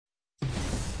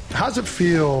How's it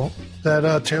feel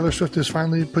that Taylor Swift has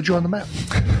finally put you on the map?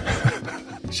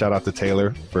 Shout out to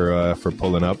Taylor for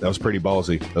pulling up. That was pretty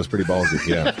ballsy.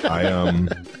 Yeah,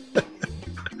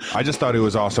 I just thought it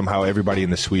was awesome how everybody in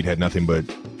the suite had nothing but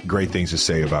great things to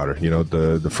say about her. You know,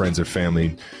 the friends and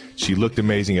family. She looked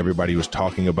amazing. Everybody was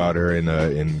talking about her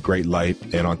in great light.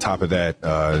 And on top of that,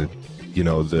 you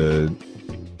know, the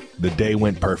day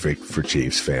went perfect for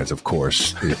Chiefs fans, of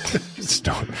course.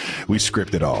 We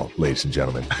script it all, ladies and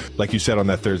gentlemen. Like you said on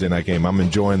that Thursday night game, I'm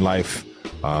enjoying life,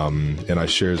 and I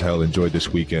sure as hell enjoyed this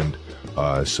weekend.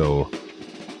 So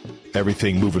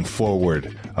everything moving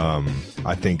forward,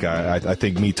 I think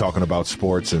me talking about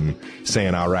sports and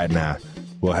saying all right now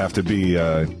will have to be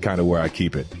kind of where I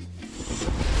keep it.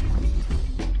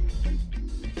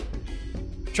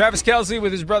 Travis Kelce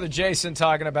with his brother Jason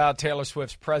talking about Taylor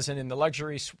Swift's presence in the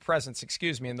luxury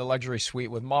suite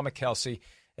with Mama Kelce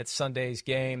at Sunday's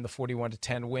game, the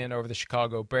 41-10 win over the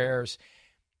Chicago Bears.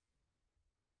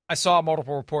 I saw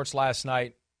multiple reports last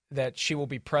night that she will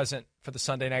be present for the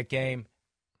Sunday night game.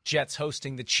 Jets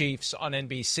hosting the Chiefs on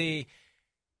NBC.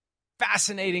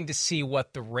 Fascinating to see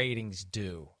what the ratings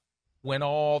do when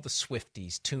all the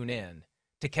Swifties tune in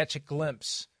to catch a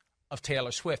glimpse of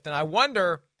Taylor Swift. And I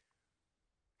wonder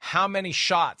how many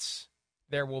shots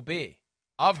there will be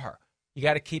of her. You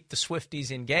got to keep the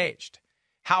Swifties engaged.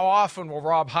 How often will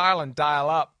Rob Hyland dial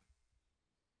up?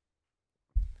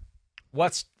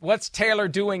 What's Taylor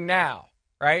doing now,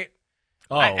 right?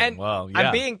 Well, yeah.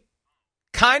 I'm being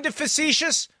kind of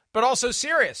facetious, but also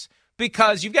serious,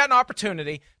 because you've got an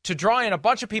opportunity to draw in a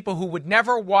bunch of people who would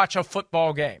never watch a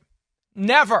football game.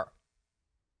 Never.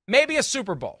 Maybe a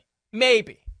Super Bowl.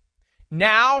 Maybe.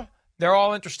 Now they're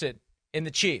all interested in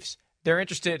the Chiefs. They're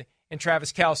interested in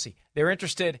Travis Kelce. They're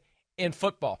interested in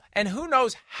football. And who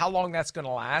knows how long that's going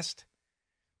to last?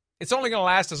 It's only going to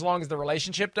last as long as the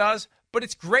relationship does, but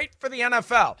it's great for the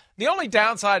NFL. The only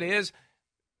downside is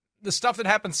the stuff that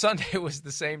happened Sunday was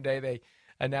the same day they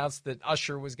announced that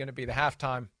Usher was going to be the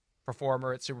halftime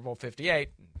performer at Super Bowl 58.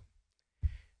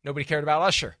 Nobody cared about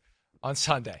Usher on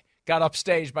Sunday. Got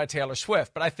upstaged by Taylor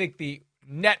Swift. But I think the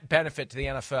net benefit to the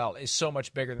NFL is so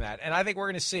much bigger than that. And I think we're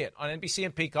going to see it on NBC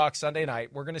and Peacock Sunday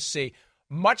night. We're going to see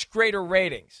much greater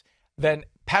ratings than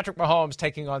Patrick Mahomes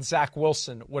taking on Zach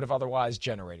Wilson would have otherwise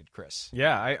generated, Chris.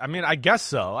 Yeah, I mean, I guess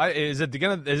so. Is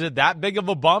it that big of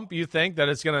a bump? You think that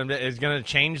it's gonna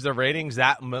change the ratings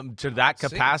to that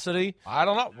capacity? I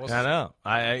don't know.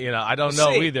 I don't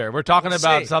know either. We're talking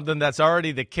about something that's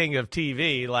already the king of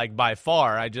TV, like by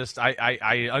far.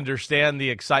 I understand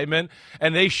the excitement,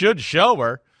 and they should show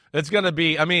her. It's gonna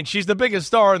be. I mean, she's the biggest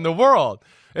star in the world.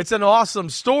 It's an awesome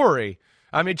story.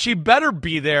 I mean, she better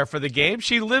be there for the game.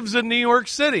 She lives in New York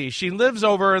City. She lives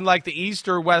over in like the East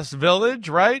or West Village,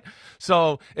 right?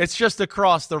 So it's just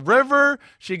across the river.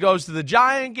 She goes to the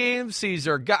Giant game, sees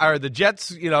the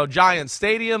Jets, Giant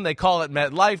Stadium. They call it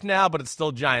MetLife now, but it's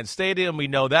still Giant Stadium. We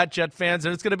know that, Jet fans,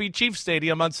 and it's going to be Chiefs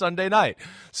Stadium on Sunday night.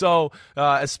 So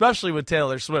especially with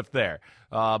Taylor Swift there.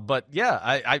 But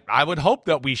yeah, I would hope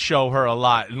that we show her a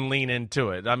lot and lean into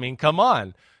it. I mean, come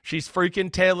on. She's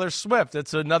freaking Taylor Swift.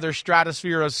 It's another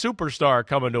stratosphere of superstar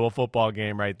coming to a football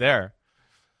game right there.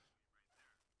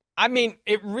 I mean,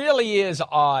 it really is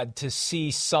odd to see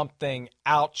something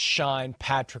outshine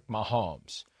Patrick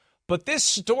Mahomes. But this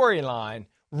storyline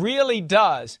really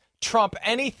does trump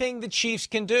anything the Chiefs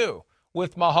can do.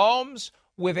 With Mahomes,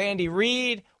 with Andy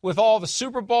Reid, with all the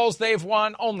Super Bowls they've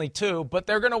won, only 2, but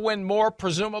they're going to win more,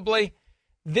 presumably.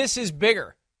 This is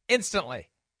bigger, instantly,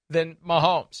 than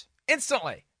Mahomes.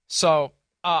 Instantly. So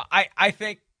I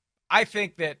think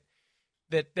that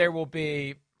there will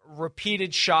be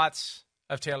repeated shots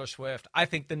of Taylor Swift. I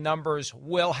think the numbers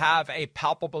will have a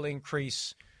palpable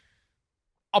increase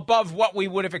above what we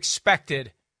would have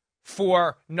expected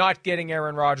for not getting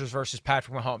Aaron Rodgers versus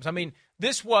Patrick Mahomes. I mean,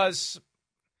 this was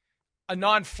a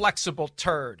non-flexible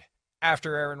turd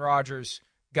after Aaron Rodgers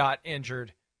got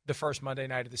injured the first Monday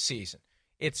night of the season.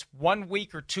 It's 1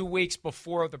 week or 2 weeks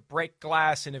before the break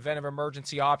glass in event of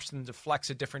emergency option to flex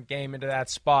a different game into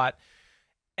that spot.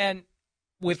 And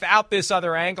without this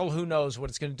other angle, who knows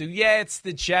what it's going to do? Yeah, it's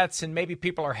the Jets, and maybe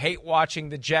people are hate watching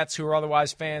the Jets who are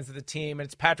otherwise fans of the team, and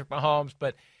it's Patrick Mahomes,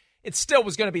 but it still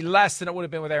was going to be less than it would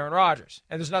have been with Aaron Rodgers.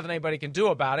 And there's nothing anybody can do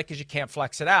about it because you can't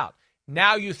flex it out.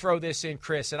 Now you throw this in,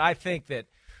 Chris, and I think that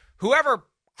whoever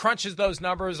crunches those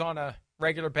numbers on a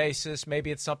regular basis,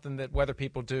 maybe it's something that weather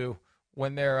people do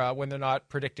when they're not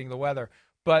predicting the weather.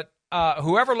 But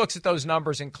whoever looks at those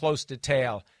numbers in close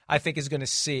detail, I think is going to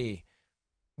see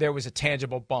there was a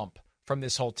tangible bump from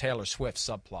this whole Taylor Swift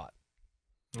subplot.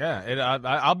 Yeah,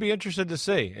 I'll be interested to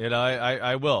see.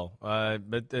 I will.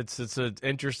 But it's an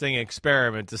interesting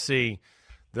experiment to see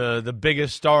the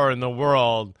biggest star in the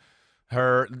world,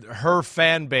 her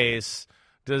fan base.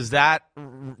 Does that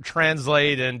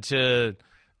translate into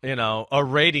a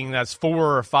rating that's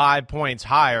 4 or 5 points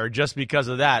higher just because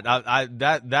of that?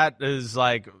 That is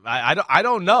like I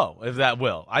don't know if that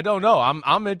will. I don't know.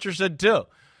 I'm interested too.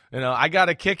 I got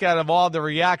a kick out of all the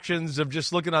reactions of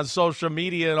just looking on social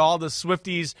media and all the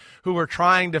Swifties who were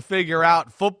trying to figure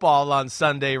out football on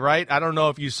Sunday, right? I don't know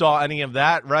if you saw any of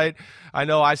that, right? I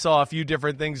know I saw a few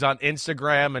different things on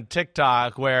Instagram and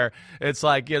TikTok where it's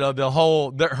like, her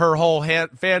whole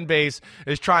fan base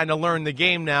is trying to learn the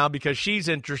game now because she's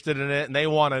interested in it and they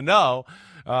want to know.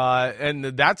 And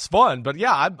that's fun. But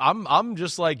yeah, I'm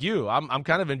just like you. I'm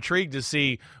kind of intrigued to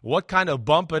see what kind of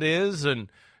bump it is, and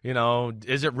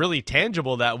is it really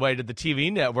tangible that way to the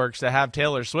TV networks to have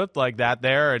Taylor Swift like that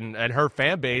there, and her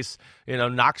fan base,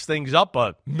 knocks things up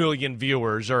 1 million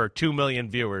viewers or 2 million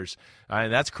viewers.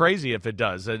 And that's crazy if it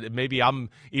does. Maybe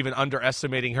I'm even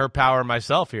underestimating her power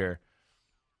myself here.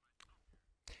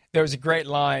 There was a great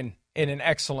line in an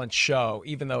excellent show,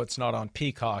 even though it's not on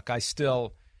Peacock. I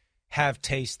still have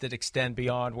tastes that extend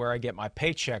beyond where I get my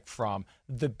paycheck from.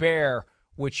 The Bear,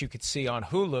 which you could see on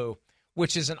Hulu,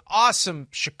 which is an awesome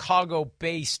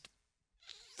Chicago-based,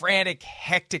 frantic,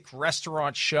 hectic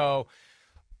restaurant show.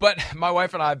 But my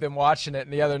wife and I have been watching it,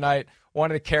 and the other night,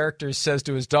 one of the characters says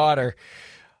to his daughter,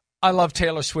 "I love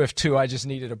Taylor Swift, too. I just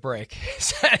needed a break."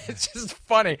 It's just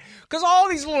funny, because all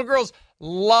these little girls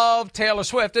love Taylor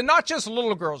Swift, and not just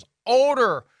little girls,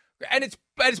 older, and it's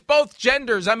both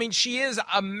genders. I mean, she is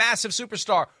a massive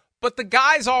superstar. But the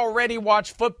guys already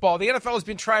watch football. The NFL has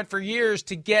been trying for years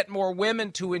to get more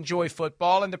women to enjoy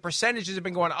football, and the percentages have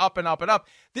been going up and up and up.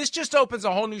 This just opens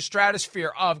a whole new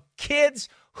stratosphere of kids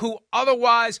who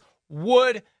otherwise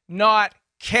would not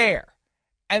care.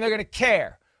 And they're going to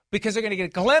care because they're going to get a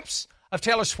glimpse of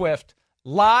Taylor Swift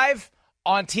live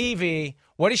on TV.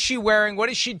 What is she wearing?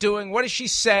 What is she doing? What is she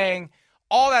saying?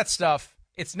 All that stuff.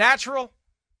 It's natural.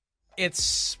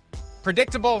 It's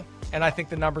predictable. And I think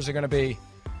the numbers are going to be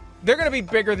they're going to be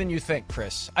bigger than you think,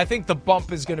 Chris. I think the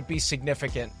bump is going to be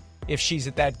significant if she's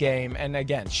at that game. And,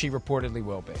 again, she reportedly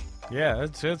will be. Yeah,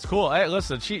 it's cool. Hey,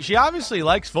 listen, she obviously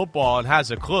likes football and has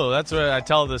a clue. That's what I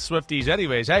tell the Swifties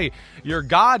anyways. Hey, your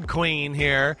God queen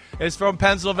here is from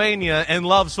Pennsylvania and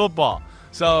loves football.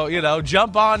 So,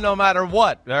 jump on no matter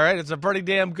what, all right? It's a pretty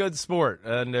damn good sport.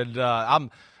 And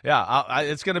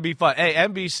it's going to be fun. Hey,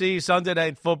 NBC, Sunday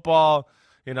Night Football,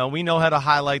 we know how to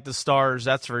highlight the stars,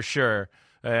 that's for sure.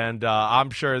 And I'm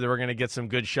sure that we're going to get some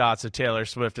good shots of Taylor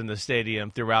Swift in the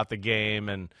stadium throughout the game,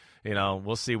 and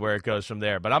we'll see where it goes from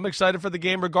there. But I'm excited for the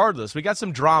game regardless. We got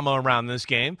some drama around this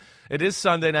game. It is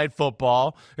Sunday Night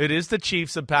Football. It is the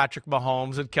Chiefs of Patrick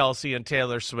Mahomes and Kelsey and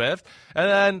Taylor Swift. And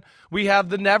then we have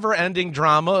the never-ending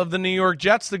drama of the New York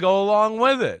Jets to go along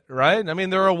with it, right? I mean,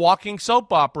 they're a walking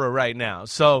soap opera right now.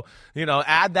 So,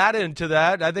 add that into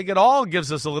that. I think it all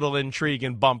gives us a little intrigue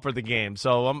and bump for the game.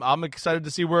 So I'm excited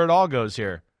to see where it all goes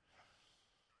here.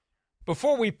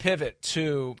 Before we pivot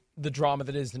to the drama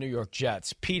that is the New York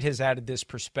Jets, Pete has added this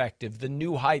perspective. The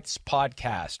New Heights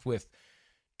podcast with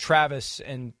Travis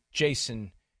and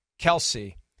Jason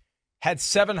Kelsey had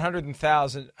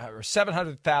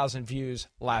 700,000 views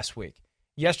last week.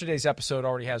 Yesterday's episode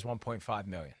already has 1.5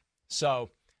 million.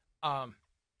 So, and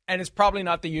it's probably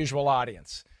not the usual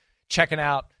audience checking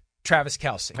out Travis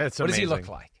Kelsey. It's what amazing. Does he look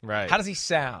like? Right. How does he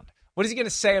sound? What is he going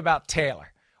to say about Taylor?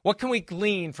 What can we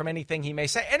glean from anything he may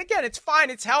say? And again, it's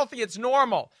fine. It's healthy. It's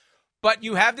normal. But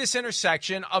you have this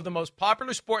intersection of the most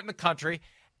popular sport in the country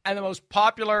and the most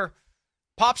popular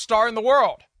pop star in the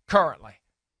world currently.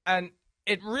 And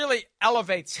it really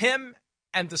elevates him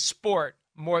and the sport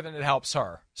more than it helps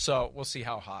her. So we'll see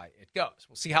how high it goes.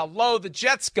 We'll see how low the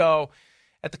Jets go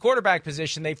at the quarterback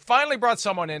position. They finally brought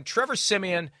someone in. Trevor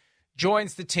Siemian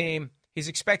joins the team. He's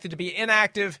expected to be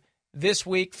inactive this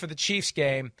week for the Chiefs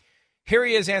game. Here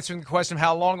he is answering the question of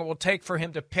how long it will take for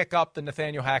him to pick up the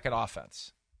Nathaniel Hackett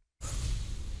offense.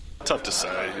 Tough to say.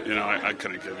 I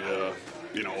couldn't give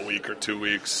you, a week or 2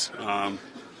 weeks. I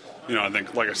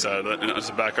think, like I said, as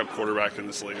a backup quarterback in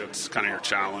this league, it's kind of your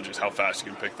challenge is how fast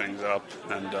you can pick things up.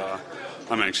 And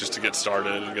I'm anxious to get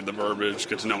started and get the verbiage,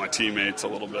 get to know my teammates a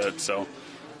little bit. So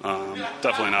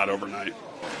definitely not overnight.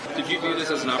 Did you view this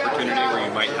as an opportunity where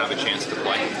you might have a chance to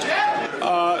play?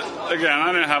 Again,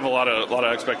 I didn't have a lot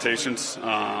of expectations.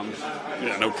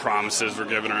 No promises were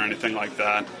given or anything like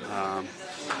that.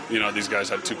 These guys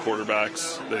had 2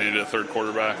 quarterbacks. They needed a 3rd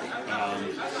quarterback.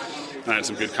 I had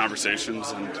some good conversations,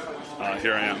 and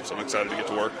here I am. So I'm excited to get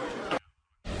to work.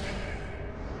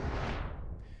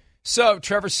 So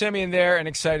Trevor Siemian there and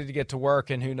excited to get to work,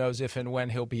 and who knows if and when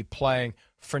he'll be playing.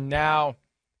 For now,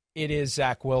 it is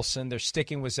Zach Wilson. They're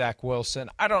sticking with Zach Wilson.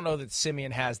 I don't know that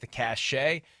Siemian has the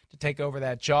cachet to take over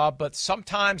that job, but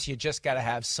sometimes you just got to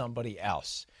have somebody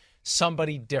else,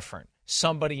 somebody different,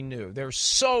 somebody new. There's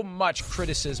so much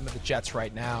criticism of the Jets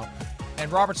right now,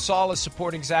 and Robert Saleh is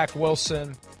supporting Zach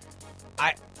Wilson.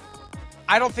 I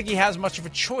don't think he has much of a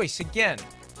choice. Again,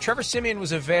 Trevor Siemian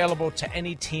was available to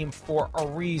any team for a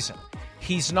reason.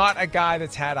 He's not a guy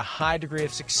that's had a high degree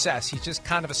of success. He's just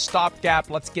kind of a stopgap.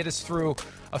 Let's get us through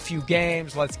a few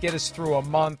games. Let's get us through a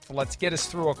month. Let's get us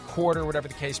through a quarter, whatever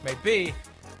the case may be.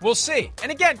 We'll see.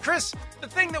 And again, Chris, the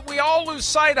thing that we all lose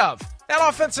sight of, that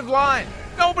offensive line.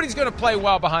 Nobody's going to play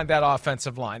well behind that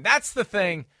offensive line. That's the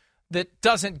thing that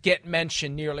doesn't get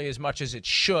mentioned nearly as much as it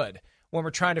should when we're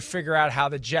trying to figure out how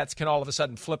the Jets can all of a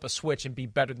sudden flip a switch and be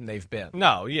better than they've been.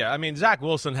 No, yeah. I mean, Zach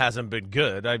Wilson hasn't been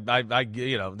good. I'm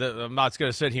not going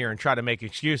to sit here and try to make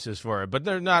excuses for it, but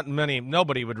there are not many.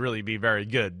 Nobody would really be very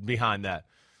good behind that.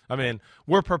 I mean,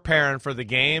 we're preparing for the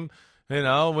game. You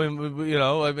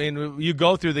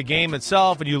go through the game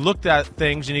itself and you look at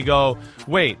things and you go,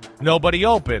 wait, nobody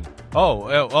open.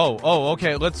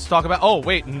 Okay, let's talk about,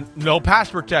 no pass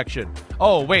protection.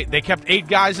 Oh, wait, they kept 8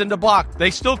 guys in the block.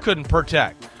 They still couldn't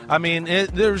protect. I mean,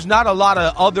 there's not a lot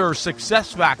of other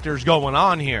success factors going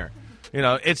on here. You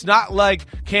know, it's not like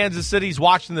Kansas City's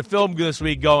watching the film this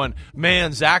week going,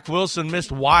 man, Zach Wilson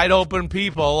missed wide open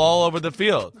people all over the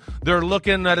field. They're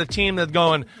looking at a team that's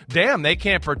going, damn, they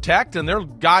can't protect, and their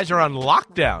guys are on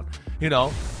lockdown. You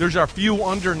know, there's a few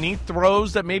underneath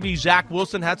throws that maybe Zach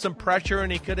Wilson had some pressure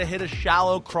and he could have hit a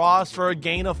shallow cross for a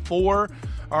gain of 4.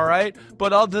 All right.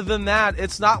 But other than that,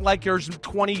 it's not like there's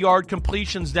 20-yard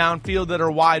completions downfield that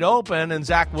are wide open and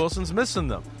Zach Wilson's missing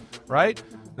them. Right.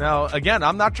 Now, again,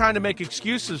 I'm not trying to make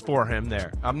excuses for him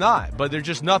there. I'm not. But there's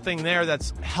just nothing there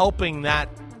that's helping that,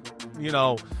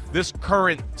 this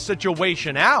current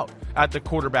situation out at the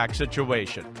quarterback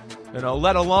situation.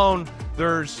 Let alone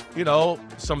there's, a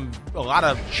lot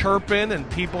of chirping and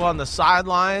people on the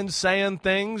sidelines saying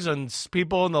things and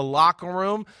people in the locker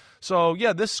room. So,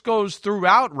 yeah, this goes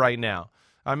throughout right now.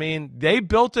 I mean, they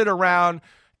built it around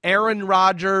Aaron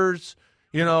Rodgers.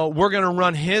 We're going to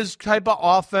run his type of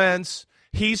offense.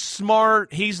 He's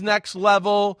smart. He's next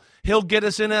level. He'll get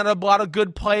us in at a lot of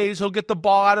good plays. He'll get the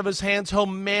ball out of his hands. He'll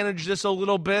manage this a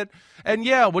little bit. And,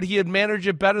 yeah, would he manage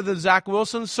it better than Zach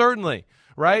Wilson? Certainly,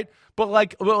 right? But,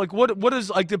 what is,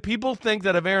 do people think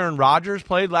that if Aaron Rodgers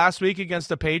played last week against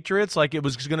the Patriots, it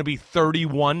was going to be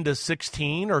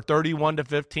 31-16 or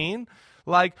 31-15?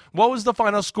 What was the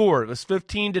final score? It was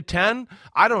 15-10?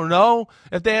 I don't know.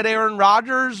 If they had Aaron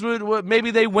Rodgers, maybe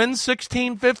they win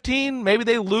 16-15. Maybe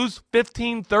they lose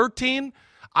 15-13.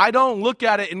 I don't look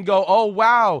at it and go, oh,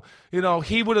 wow,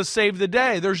 he would have saved the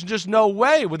day. There's just no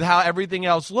way with how everything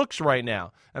else looks right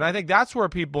now. And I think that's where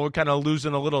people are kind of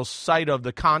losing a little sight of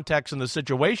the context and the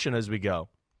situation as we go.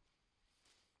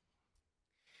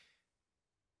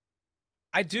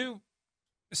 I do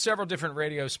several different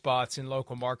radio spots in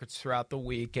local markets throughout the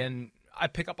week, and I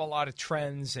pick up a lot of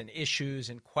trends and issues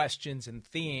and questions and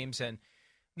themes, and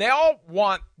they all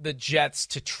want the Jets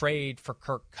to trade for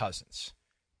Kirk Cousins.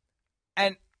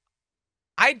 And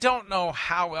I don't know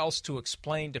how else to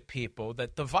explain to people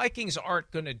that the Vikings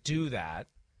aren't going to do that.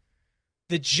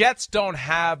 The Jets don't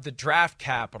have the draft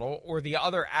capital or the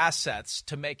other assets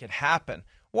to make it happen.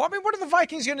 Well, I mean, what are the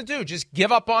Vikings going to do? Just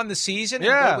give up on the season?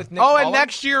 And go with Nick Mullins? And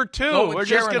next year, too. We're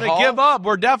just going to give up.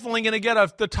 We're definitely going to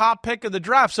get the top pick of the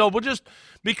draft. So we'll just,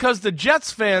 because the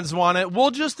Jets fans want it,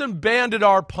 we'll just abandon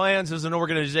our plans as an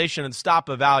organization and stop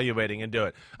evaluating and do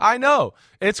it. I know.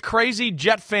 It's crazy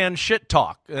Jet fan shit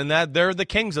talk, and that they're the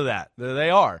kings of that.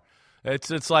 They are.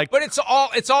 It's like, but it's all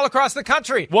across the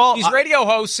country. Well, these radio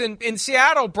hosts in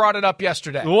Seattle brought it up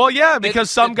yesterday. Well, yeah,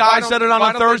 because some guy said it on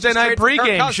a Thursday night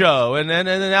pregame show, and then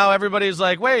now everybody's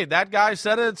like, wait, that guy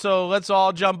said it, so let's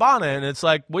all jump on it. And it's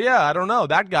like, well, yeah, I don't know,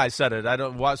 that guy said it. I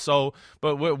don't what so,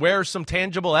 but where's some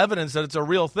tangible evidence that it's a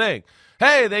real thing?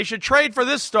 Hey, they should trade for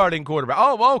this starting quarterback.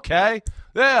 Oh, okay.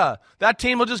 Yeah, that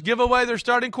team will just give away their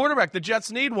starting quarterback. The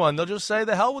Jets need one. They'll just say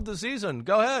the hell with the season.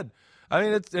 Go ahead. I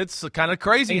mean, it's kind of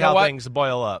crazy how things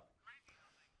boil up.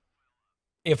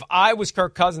 If I was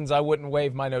Kirk Cousins, I wouldn't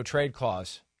waive my no-trade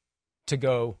clause to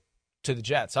go to the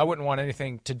Jets. I wouldn't want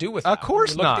anything to do with that. Of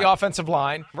course not. Look at the offensive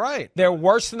line. Right. They're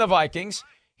worse than the Vikings.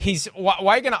 Why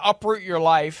are you going to uproot your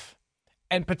life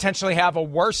and potentially have a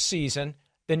worse season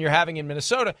than you're having in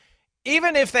Minnesota?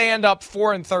 Even if they end up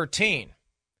 4-13,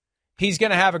 he's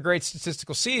going to have a great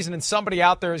statistical season, and somebody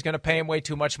out there is going to pay him way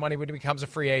too much money when he becomes a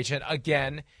free agent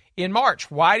again in March.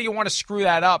 Why do you want to screw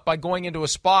that up by going into a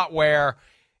spot where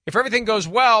if everything goes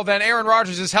well, then Aaron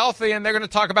Rodgers is healthy and they're going to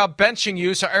talk about benching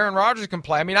you so Aaron Rodgers can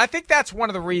play? I mean, I think that's one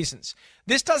of the reasons.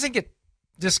 This doesn't get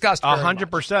discussed very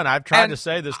 100%. much. I've tried to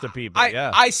say this to people.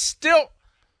 I still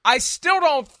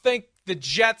don't think the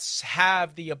Jets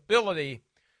have the ability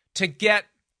to get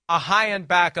a high-end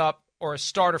backup or a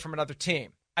starter from another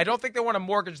team. I don't think they want to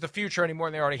mortgage the future any more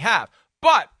than they already have.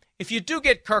 But if you do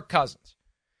get Kirk Cousins,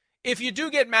 if you do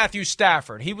get Matthew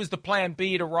Stafford, he was the plan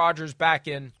B to Rodgers back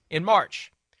in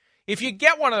March. If you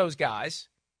get one of those guys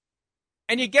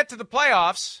and you get to the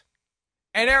playoffs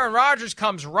and Aaron Rodgers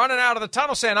comes running out of the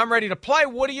tunnel saying, I'm ready to play,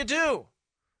 what do you do?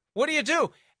 What do you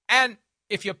do? And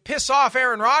if you piss off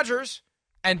Aaron Rodgers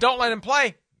and don't let him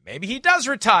play, maybe he does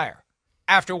retire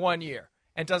after 1 year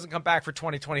and doesn't come back for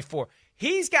 2024.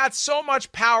 He's got so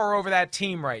much power over that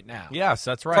team right now. Yes,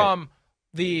 that's right. From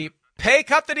the pay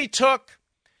cut that he took,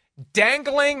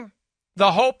 dangling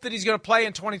the hope that he's going to play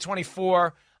in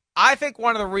 2024, I think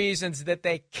one of the reasons that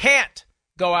they can't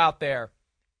go out there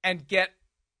and get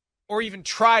or even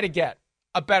try to get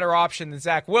a better option than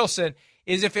Zach Wilson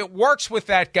is if it works with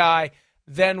that guy,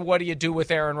 then what do you do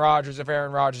with Aaron Rodgers if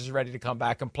Aaron Rodgers is ready to come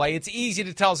back and play? It's easy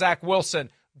to tell Zach Wilson,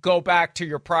 go back to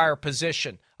your prior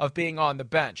position of being on the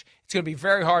bench. It's going to be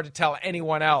very hard to tell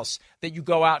anyone else that you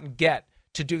go out and get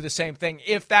to do the same thing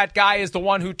if that guy is the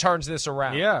one who turns this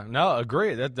around. Yeah, no,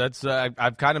 agree. That's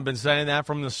I've kind of been saying that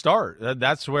from the start.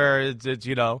 That's where it's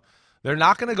they're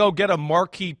not going to go get a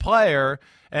marquee player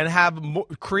and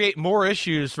create more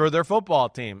issues for their football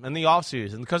team in the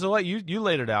offseason because of what you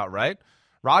laid it out, right?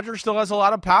 Rodgers still has a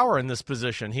lot of power in this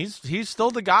position. He's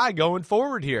still the guy going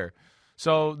forward here.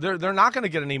 So they're not going to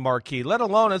get any marquee, let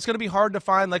alone it's going to be hard to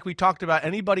find, like we talked about,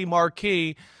 anybody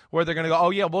marquee where they're going to go, oh,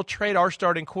 yeah, we'll trade our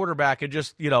starting quarterback and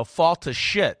just, fall to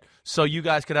shit so you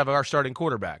guys can have our starting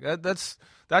quarterback. That's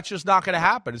just not going to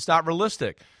happen. It's not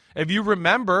realistic. If you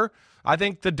remember, I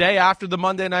think the day after the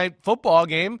Monday Night Football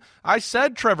game, I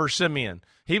said Trevor Siemian.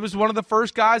 He was one of the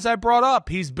first guys I brought up.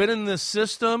 He's been in this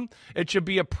system. It should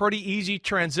be a pretty easy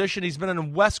transition. He's been in a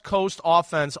West Coast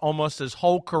offense almost his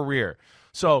whole career.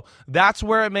 So that's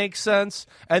where it makes sense.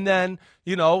 And then,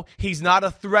 he's not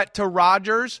a threat to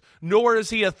Rodgers, nor is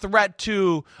he a threat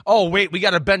to, oh, wait, we got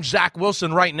to bench Zach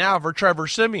Wilson right now for Trevor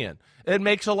Siemian. It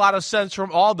makes a lot of sense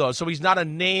from all those. So he's not a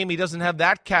name. He doesn't have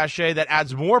that cachet that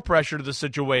adds more pressure to the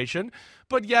situation.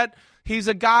 But yet he's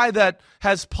a guy that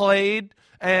has played,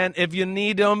 and if you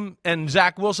need him and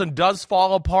Zach Wilson does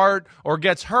fall apart or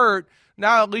gets hurt,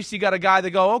 now at least you got a guy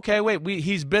that go, okay, wait,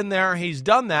 he's been there, he's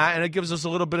done that, and it gives us a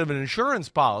little bit of an insurance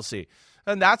policy.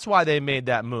 And that's why they made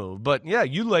that move. But, yeah,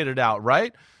 you laid it out,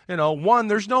 right? One,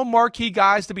 there's no marquee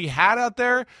guys to be had out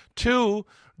there. Two,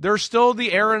 there's still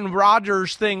the Aaron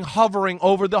Rodgers thing hovering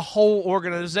over the whole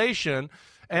organization,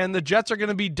 and the Jets are going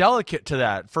to be delicate to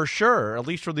that for sure, at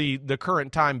least for the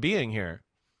current time being here.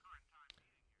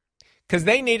 Because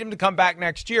they need him to come back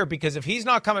next year, because if he's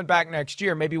not coming back next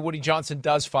year, maybe Woody Johnson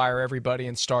does fire everybody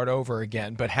and start over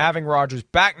again. But having Rodgers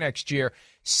back next year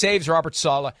saves Robert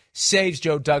Saleh, saves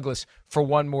Joe Douglas for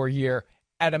one more year,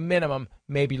 at a minimum,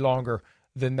 maybe longer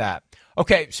than that.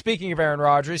 Okay, speaking of Aaron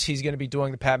Rodgers, he's going to be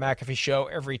doing the Pat McAfee Show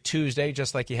every Tuesday,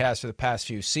 just like he has for the past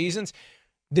few seasons.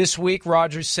 This week,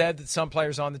 Rodgers said that some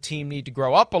players on the team need to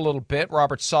grow up a little bit.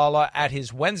 Robert Saleh, at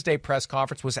his Wednesday press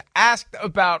conference, was asked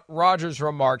about Rodgers'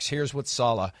 remarks. Here's what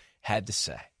Saleh had to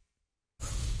say.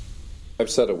 I've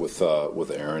said it with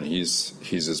Aaron. He's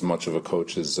as much of a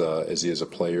coach as he is a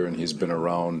player, and he's been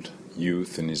around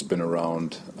youth and he's been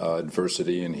around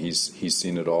adversity, and he's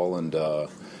seen it all. And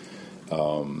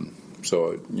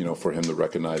so for him to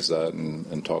recognize that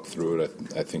and talk through it,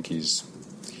 I think he's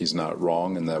not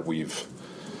wrong, in that we've.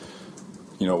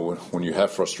 When you have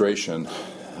frustration,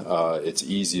 it's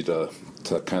easy to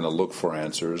kind of look for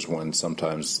answers when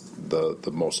sometimes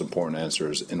the most important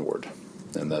answer is inward,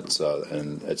 and that's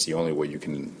the only way you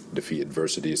can defeat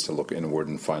adversity is to look inward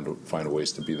and find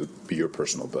ways to be your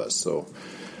personal best. So,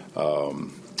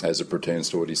 as it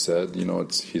pertains to what he said,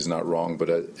 he's not wrong, but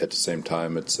at the same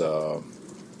time, it's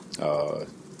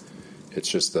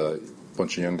just a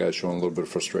bunch of young guys showing a little bit of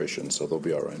frustration, so they'll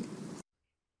be all right.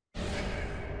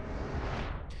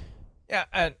 Yeah,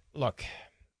 and look,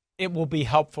 it will be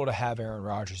helpful to have Aaron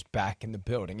Rodgers back in the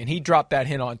building. And he dropped that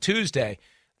hint on Tuesday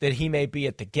that he may be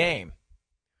at the game,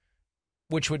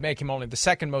 which would make him only the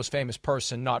second most famous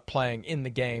person not playing in the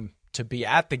game to be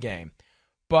at the game.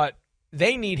 But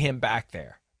they need him back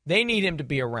there. They need him to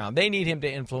be around. They need him to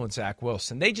influence Zach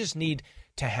Wilson. They just need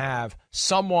to have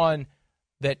someone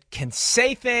that can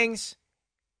say things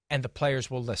and the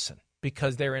players will listen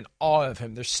because they're in awe of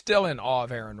him. They're still in awe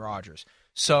of Aaron Rodgers.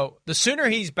 So the sooner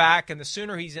he's back and the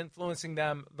sooner he's influencing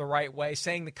them the right way,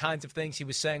 saying the kinds of things he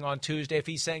was saying on Tuesday, if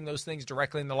he's saying those things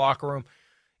directly in the locker room,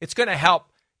 it's going to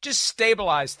help just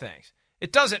stabilize things.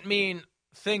 It doesn't mean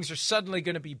things are suddenly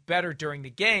going to be better during the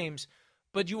games,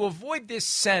 but you avoid this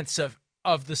sense of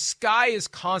the sky is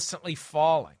constantly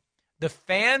falling. The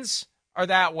fans are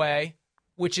that way,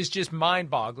 which is just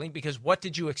mind-boggling, because what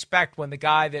did you expect when the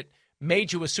guy that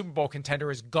made you a Super Bowl contender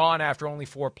is gone after only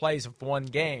 4 plays of one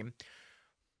game?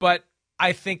 But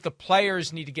I think the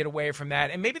players need to get away from that,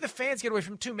 and maybe the fans get away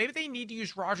from it too. Maybe they need to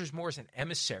use Rodgers more as an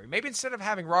emissary. Maybe instead of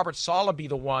having Robert Saleh be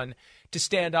the one to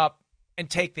stand up and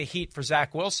take the heat for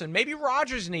Zach Wilson, maybe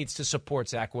Rodgers needs to support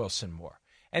Zach Wilson more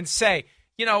and say,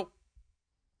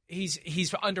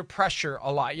 he's under pressure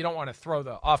a lot. You don't want to throw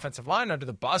the offensive line under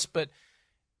the bus, but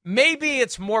maybe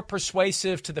it's more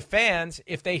persuasive to the fans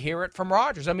if they hear it from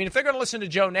Rodgers. I mean, if they're going to listen to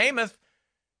Joe Namath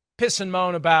piss and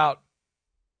moan about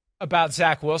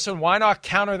Zach Wilson, why not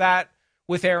counter that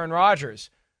with Aaron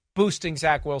Rodgers boosting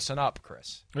Zach Wilson up,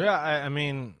 Chris? Yeah, I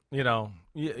mean,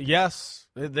 yes,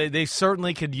 they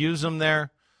certainly could use him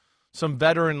there. Some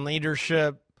veteran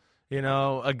leadership,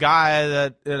 a guy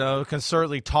that, can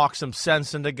certainly talk some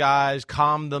sense into guys,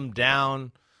 calm them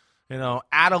down,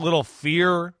 add a little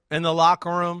fear in the locker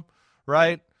room,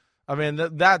 right? I mean,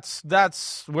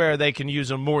 that's where they can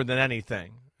use him more than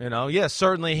anything. Yes,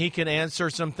 certainly he can answer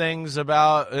some things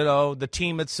about, the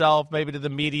team itself, maybe to the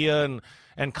media,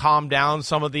 and calm down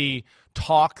some of the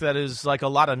talk that is like a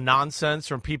lot of nonsense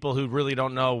from people who really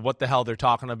don't know what the hell they're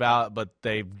talking about, but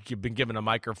they've been given a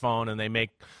microphone and they make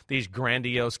these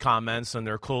grandiose comments and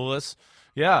they're clueless.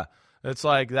 Yeah, it's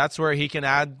like that's where he can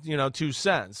add, 2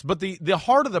 cents. But the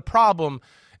heart of the problem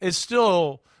is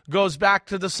still goes back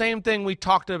to the same thing we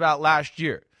talked about last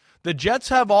year. The Jets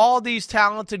have all these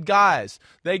talented guys.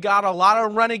 They got a lot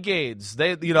of renegades.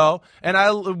 We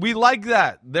like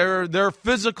that. They're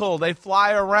physical. They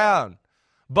fly around.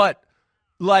 But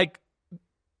like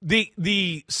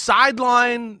the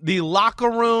sideline, the locker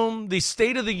room, the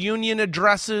State of the Union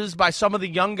addresses by some of the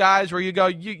young guys where you go,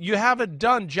 you haven't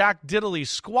done Jack Diddley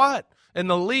squat in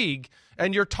the league,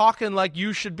 and you're talking like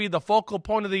you should be the focal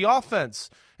point of the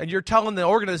offense, and you're telling the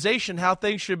organization how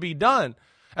things should be done.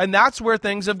 And that's where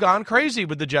things have gone crazy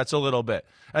with the Jets a little bit.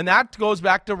 And that goes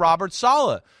back to Robert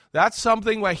Saleh. That's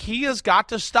something where he has got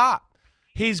to stop.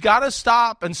 He's got to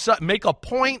stop and make a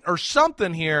point or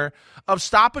something here of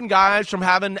stopping guys from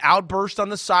having outbursts on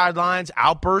the sidelines,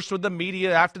 outbursts with the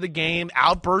media after the game,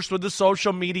 outbursts with the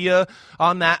social media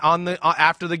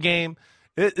after the game.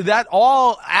 That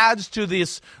all adds to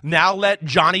this, now let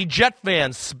Johnny Jet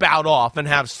fans spout off and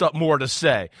have something more to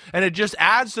say. And it just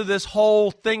adds to this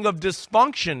whole thing of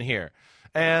dysfunction here.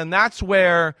 And that's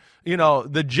where,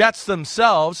 the Jets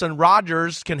themselves and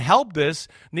Rodgers can help this,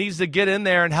 needs to get in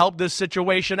there and help this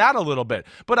situation out a little bit.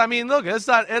 But, I mean, look,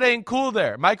 it ain't cool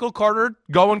there. Michael Carter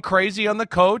going crazy on the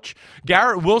coach.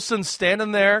 Garrett Wilson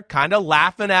standing there kind of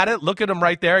laughing at it. Look at him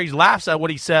right there. He laughs at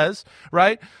what he says,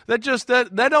 right? That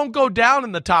don't go down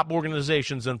in the top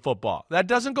organizations in football. That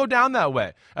doesn't go down that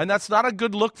way. And that's not a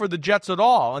good look for the Jets at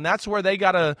all. And that's where they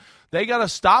got to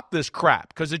stop this crap,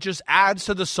 because it just adds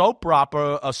to the soap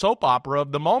opera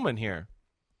of the moment here.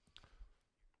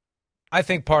 I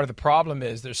think part of the problem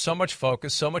is there's so much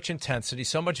focus, so much intensity,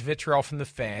 so much vitriol from the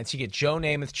fans. You get Joe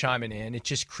Namath chiming in. It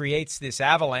just creates this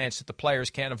avalanche that the players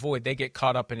can't avoid. They get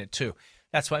caught up in it too.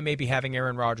 That's why maybe having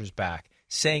Aaron Rodgers back,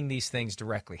 saying these things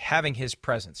directly, having his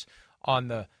presence on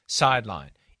the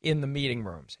sideline, in the meeting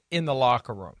rooms, in the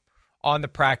locker room, on the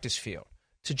practice field,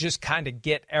 to just kind of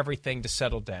get everything to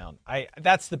settle down.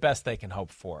 That's the best they can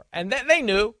hope for. And they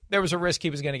knew there was a risk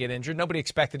he was going to get injured. Nobody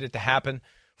expected it to happen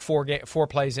 4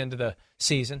 plays into the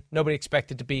season. Nobody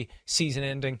expected to be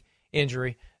season-ending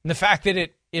injury. And the fact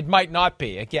that it might not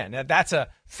be, again, that's a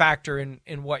factor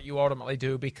in what you ultimately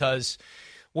do, because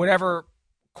whatever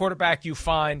quarterback you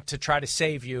find to try to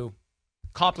save you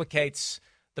complicates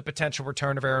the potential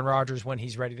return of Aaron Rodgers when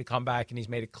he's ready to come back, and he's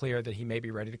made it clear that he may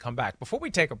be ready to come back. Before we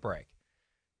take a break,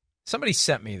 somebody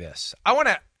sent me this. I want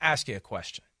to ask you a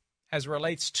question as it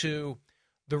relates to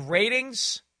the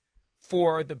ratings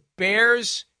for the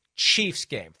Bears-Chiefs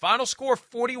game. Final score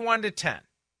 41-10.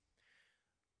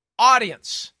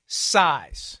 Audience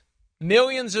size,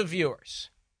 millions of viewers.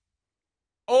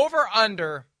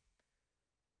 Over-under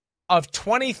of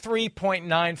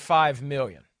 23.95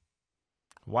 million.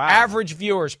 Wow. Average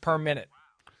viewers per minute.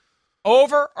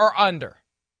 Over or under?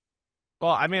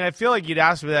 Well, I mean, I feel like you'd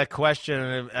ask me that question,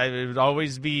 and it would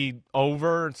always be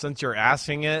over since you're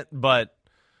asking it. But,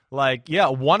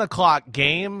 1 o'clock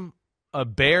game,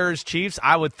 Bears-Chiefs,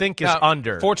 I would think is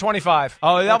under. 425.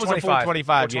 Oh, that was a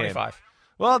 425 game.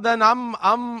 Well, then I'm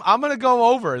going to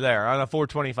go over there on a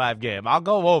 425 game. I'll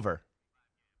go over.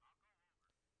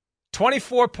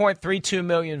 24.32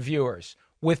 million viewers,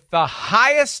 with the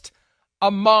highest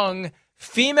among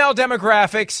female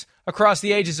demographics across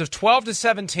the ages of 12 to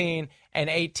 17 and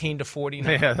 18 to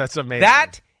 49. Yeah, that's amazing.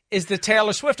 That is the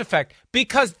Taylor Swift effect,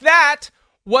 because that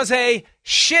was a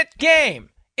shit game.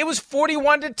 It was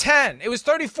 41-10. It was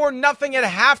 34-0 at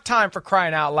halftime, for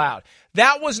crying out loud.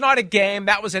 That was not a game.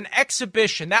 That was an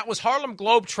exhibition. That was Harlem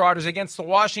Globetrotters against the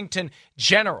Washington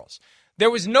Generals. There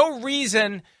was no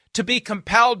reason to be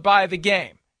compelled by the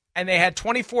game. And they had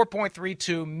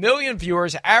 24.32 million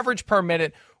viewers, average per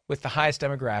minute, with the highest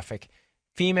demographic.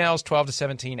 Females, 12 to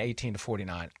 17, 18 to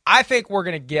 49. I think we're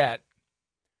going to get...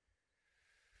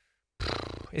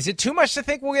 Is it too much to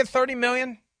think we'll get 30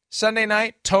 million Sunday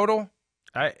night total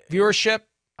viewership?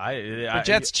 The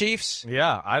Jets Chiefs.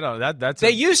 Yeah, I don't.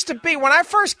 They used to be, when I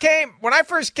first came to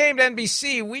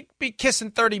NBC, we'd be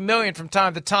kissing 30 million from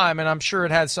time to time, and I'm sure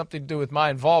it had something to do with my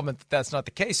involvement that's not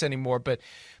the case anymore. But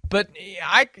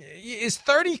is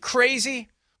 30 crazy?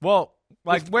 Well,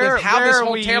 like with how this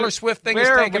whole Taylor Swift thing is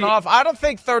taking off, I don't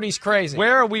think 30's crazy.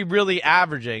 Where are we really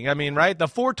averaging? I mean, right? The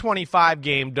 425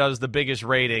 game does the biggest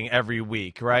rating every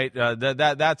week, right?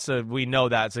 We know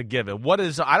that's a given.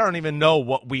 I don't even know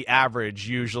what we average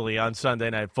usually on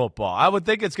Sunday Night Football. I would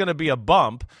think it's going to be a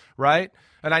bump, right?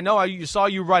 And I know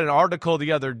you write an article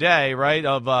the other day, right,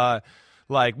 of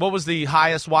what was the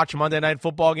highest watched Monday Night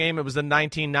Football game? It was the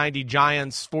 1990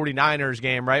 Giants-49ers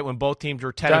game, right, when both teams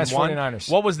were 10-1. Giants-49ers.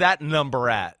 What was that number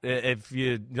at, if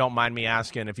you don't mind me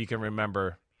asking, if you can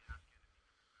remember?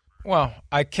 Well,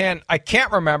 I can't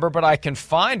remember, but I can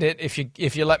find it if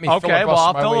you let me. Okay, well,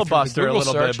 I'll filibuster a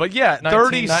little bit, but yeah,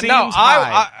 30 seems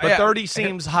high. But 30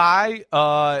 seems high.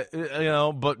 But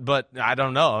I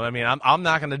don't know. I mean, I'm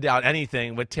not going to doubt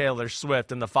anything with Taylor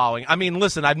Swift in the following. I mean,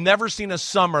 listen, I've never seen a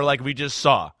summer like we just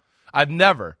saw. I've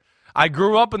never. I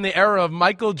grew up in the era of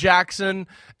Michael Jackson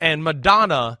and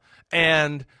Madonna,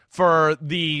 and for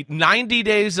the 90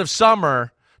 days of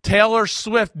summer, Taylor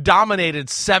Swift dominated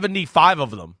 75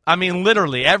 of them. I mean,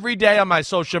 literally, every day on my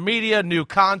social media, new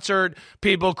concert,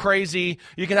 people crazy.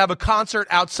 You can have a concert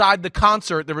outside the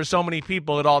concert. There were so many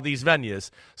people at all these venues.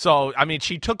 So, I mean,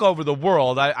 she took over the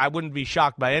world. I wouldn't be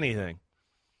shocked by anything.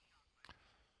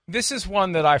 This is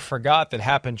one that I forgot that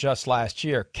happened just last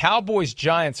year.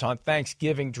 Cowboys-Giants on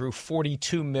Thanksgiving drew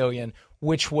 42 million,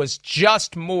 which was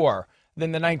just more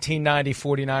than the 1990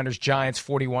 49ers Giants,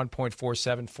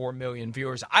 41.474 million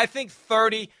viewers. I think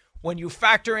 30, when you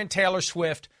factor in Taylor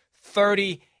Swift,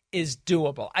 30 is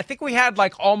doable. I think we had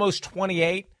almost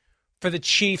 28 for the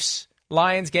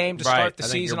Chiefs-Lions game to start the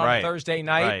season on Thursday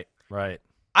night. Right.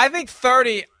 I think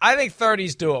 30 is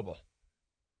doable.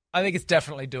 I think it's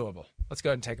definitely doable. Let's go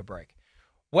ahead and take a break.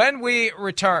 When we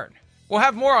return, we'll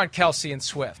have more on Kelce and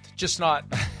Swift, just not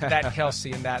that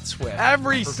Kelce and that Swift.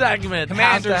 Every segment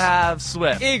Commanders, has to have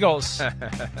Swift. Eagles,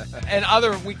 and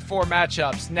other Week 4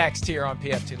 matchups next here on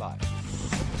PFT Live.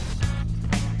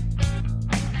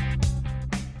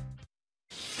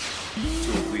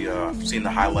 So we've seen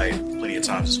the highlight plenty of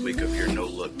times this week of your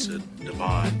no-look to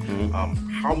Devon. Mm-hmm.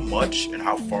 How much and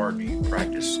how far do you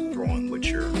practice throwing with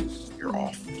your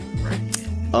off right hand?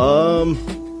 I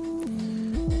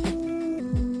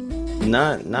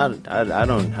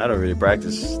don't really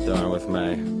practice throwing with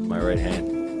my right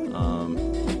hand.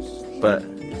 But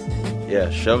yeah,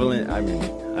 shoveling. I mean,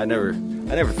 I never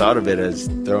thought of it as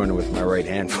throwing it with my right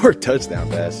hand for a touchdown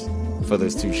pass for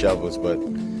those two shovels, but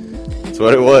it's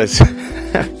what it was.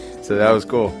 So that was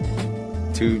cool.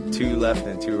 Two left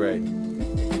and two right.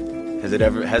 Has it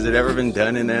ever been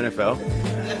done in the NFL?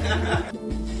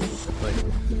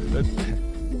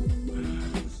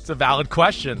 It's a valid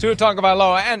question. Tua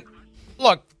Tagovailoa, and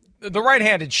look, the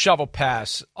right-handed shovel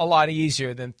pass a lot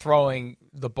easier than throwing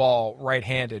the ball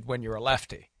right-handed when you're a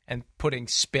lefty and putting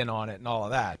spin on it and all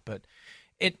of that. But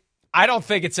I don't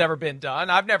think it's ever been done.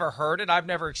 I've never heard it. I've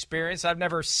never experienced. I've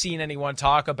never seen anyone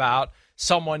talk about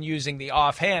someone using the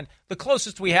offhand. The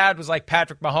closest we had was like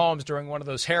Patrick Mahomes during one of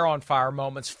those hair on fire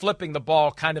moments, flipping the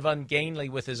ball kind of ungainly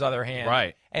with his other hand,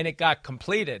 right? And it got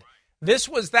completed. This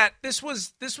was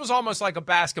almost like a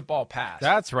basketball pass.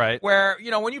 That's right. Where,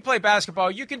 when you play basketball,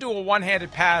 you can do a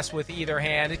one-handed pass with either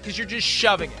hand because you're just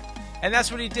shoving it. And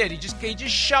that's what he did. He just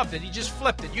shoved it. He just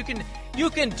flipped it. You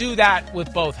can do that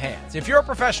with both hands. If you're a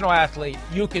professional athlete,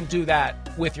 you can do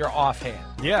that with your offhand.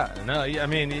 Yeah, no, I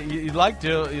mean, you'd like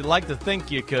to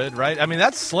think you could, right? I mean,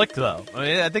 that's slick though. I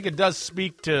mean, I think it does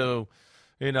speak to,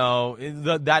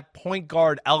 that point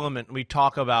guard element we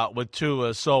talk about with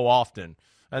Tua so often.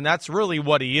 And that's really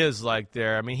what he is like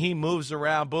there. I mean, he moves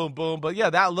around, boom, boom. But, yeah,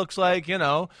 that looks like,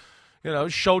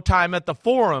 Showtime at the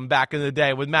Forum back in the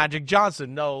day with Magic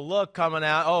Johnson. No look coming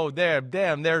out. Oh,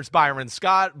 there's Byron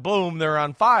Scott. Boom, they're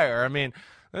on fire. I mean,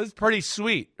 it's pretty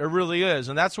sweet. It really is.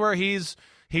 And that's where he's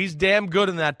damn good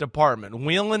in that department,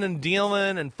 wheeling and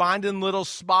dealing and finding little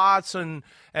spots and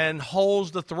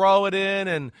holes to throw it in.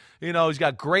 And, he's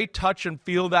got great touch and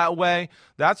feel that way.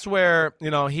 That's where,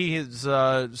 he has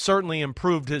certainly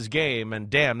improved his game. And,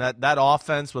 damn, that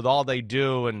offense with all they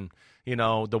do and,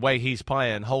 the way he's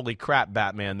playing, holy crap,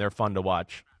 Batman, they're fun to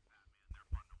watch.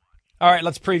 All right,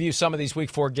 let's preview some of these Week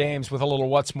 4 games with a little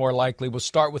what's more likely. We'll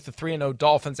start with the 3-0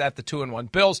 Dolphins at the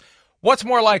 2-1 Bills. What's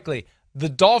more likely? The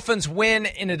Dolphins win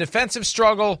in a defensive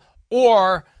struggle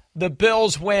or the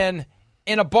Bills win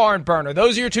in a barn burner?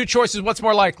 Those are your two choices. What's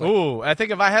more likely? Ooh, I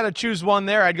think if I had to choose one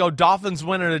there, I'd go Dolphins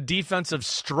win in a defensive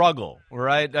struggle,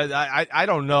 right? I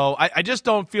don't know. I just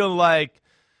don't feel like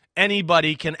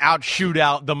anybody can outshoot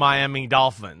out the Miami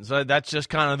Dolphins. That's just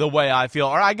kind of the way I feel.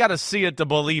 Or I got to see it to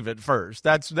believe it first.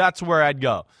 That's where I'd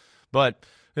go. But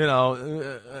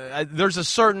there's a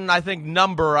certain, I think,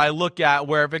 number I look at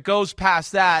where if it goes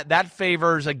past that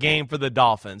favors a game for the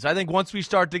Dolphins. I think once we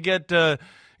start to get to,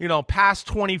 past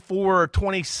 24 or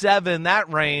 27,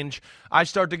 that range, I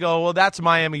start to go, well, that's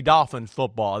Miami Dolphins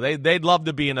football. They'd love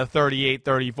to be in a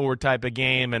 38-34 type of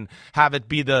game and have it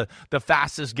be the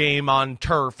fastest game on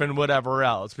turf and whatever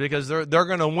else because they're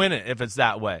going to win it if it's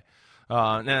that way.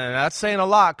 And that's saying a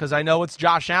lot because I know it's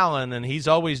Josh Allen and he's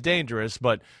always dangerous.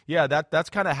 But, yeah,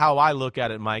 that's kind of how I look at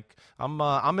it, Mike.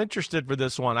 I'm interested for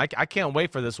this one. I can't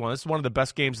wait for this one. This is one of the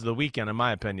best games of the weekend, in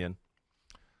my opinion.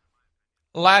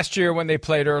 Last year when they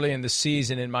played early in the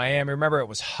season in Miami, remember it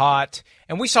was hot,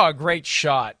 and we saw a great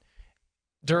shot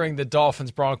during the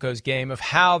Dolphins-Broncos game of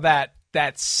how that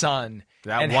sun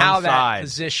and how that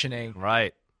positioning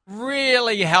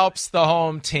really helps the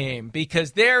home team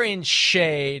because they're in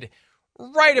shade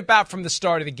right about from the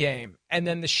start of the game, and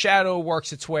then the shadow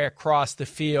works its way across the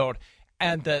field,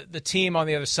 and the team on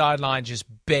the other sideline just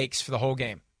bakes for the whole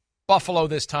game. Buffalo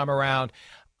this time around.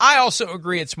 I also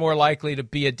agree it's more likely to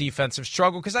be a defensive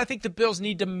struggle because I think the Bills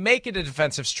need to make it a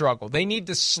defensive struggle. They need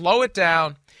to slow it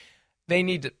down. They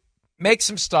need to make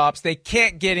some stops. They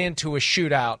can't get into a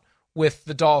shootout with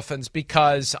the Dolphins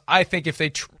because I think if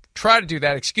they try to do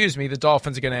that, the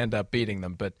Dolphins are going to end up beating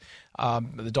them. But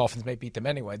the Dolphins may beat them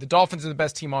anyway. The Dolphins are the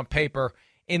best team on paper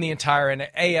in the entire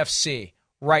AFC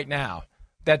right now.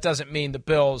 That doesn't mean the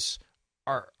Bills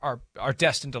are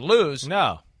destined to lose.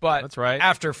 No. But that's right.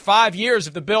 After 5 years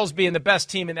of the Bills being the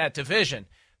best team in that division,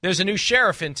 there's a new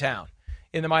sheriff in town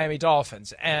in the Miami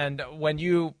Dolphins. And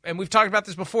we've talked about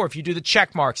this before, if you do the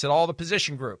check marks at all the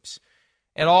position groups,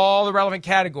 at all the relevant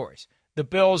categories, the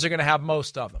Bills are going to have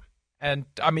most of them. And,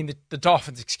 the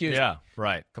Dolphins, Yeah,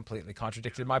 right. Completely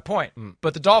contradicted my point.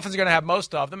 But the Dolphins are going to have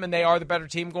most of them, and they are the better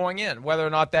team going in. Whether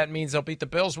or not that means they'll beat the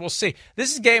Bills, we'll see.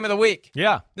 This is game of the week.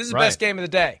 Yeah, this is the best game of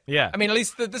the day. Yeah. At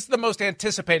least this is the most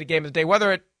anticipated game of the day.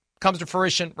 Whether it comes to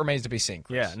fruition remains to be seen,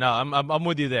 Chris. Yeah, no, I'm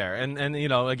with you there. And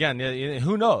again,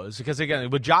 who knows? Because,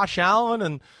 again, with Josh Allen,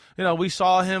 and, we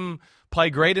saw him play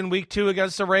great in week 2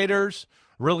 against the Raiders,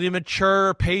 really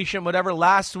mature, patient, whatever.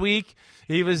 Last week,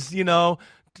 he was,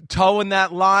 towing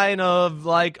that line of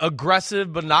like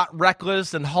aggressive but not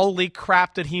reckless, and holy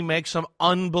crap did he make some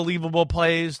unbelievable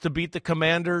plays to beat the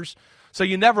Commanders. So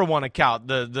you never want to count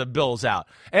the Bills out.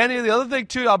 And the other thing,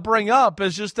 too, I'll bring up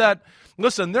is just that,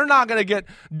 listen, they're not going to get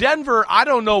Denver. I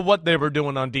don't know what they were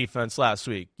doing on defense last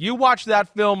week. You watch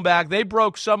that film back. They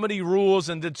broke so many rules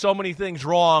and did so many things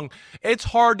wrong. It's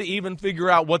hard to even figure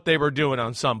out what they were doing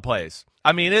on some plays.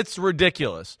 It's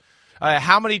ridiculous.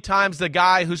 How many times the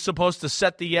guy who's supposed to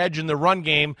set the edge in the run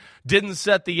game didn't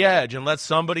set the edge and let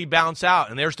somebody bounce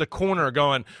out, and there's the corner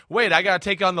going, wait, I got to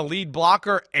take on the lead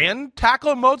blocker and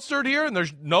tackle Mostert here, and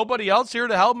there's nobody else here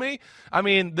to help me?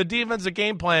 The defensive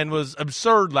game plan was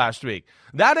absurd last week.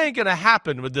 That ain't going to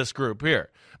happen with this group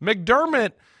here.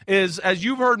 McDermott is, as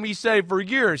you've heard me say for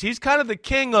years, he's kind of the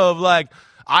king of,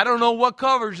 I don't know what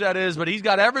coverage that is, but he's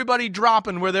got everybody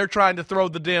dropping where they're trying to throw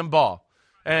the damn ball.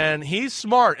 And he's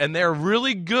smart, and they're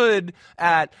really good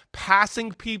at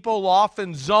passing people off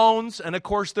in zones. And, of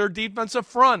course, their defensive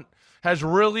front has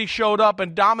really showed up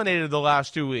and dominated the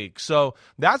last 2 weeks. So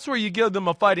that's where you give them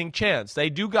a fighting chance. They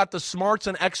do got the smarts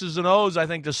and X's and O's, I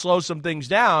think, to slow some things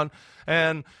down.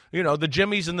 And, the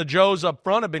Jimmies and the Joes up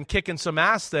front have been kicking some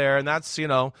ass there. And that's,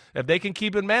 if they can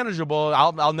keep it manageable,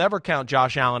 I'll never count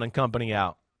Josh Allen and company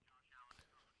out.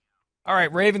 All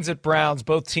right, Ravens at Browns,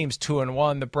 both teams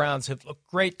 2-1. The Browns have looked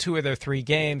great 2 of their 3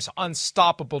 games,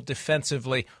 unstoppable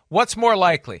defensively. What's more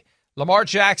likely, Lamar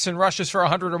Jackson rushes for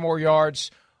 100 or more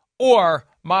yards, or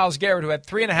Myles Garrett, who had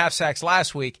 3.5 sacks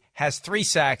last week, has 3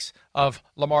 sacks of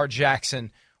Lamar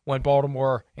Jackson when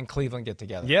Baltimore and Cleveland get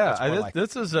together. Yeah,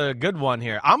 this is a good one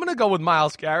here. I'm going to go with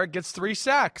Myles Garrett gets 3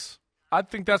 sacks. I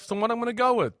think that's the one I'm going to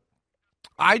go with.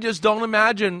 I just don't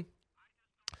imagine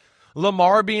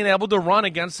Lamar being able to run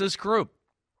against this group.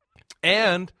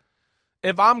 And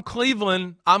if I'm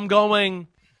Cleveland, I'm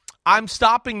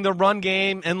stopping the run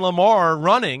game and Lamar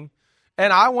running,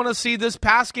 and I want to see this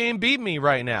pass game beat me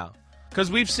right now.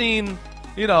 Because we've seen,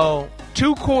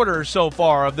 2 quarters so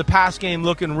far of the pass game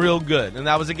looking real good, and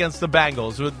that was against the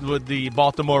Bengals with the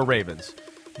Baltimore Ravens.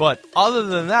 But other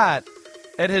than that,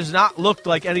 it has not looked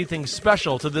like anything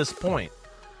special to this point.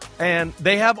 And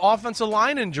they have offensive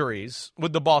line injuries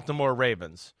with the Baltimore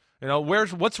Ravens.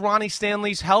 What's Ronnie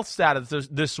Stanley's health status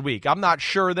this week? I'm not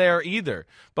sure there either.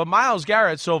 But Myles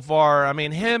Garrett so far, I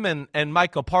mean, him and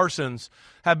Micah Parsons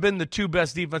have been the 2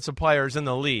 best defensive players in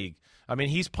the league. I mean,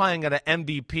 he's playing at an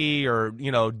MVP or,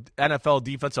 NFL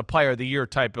Defensive Player of the Year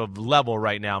type of level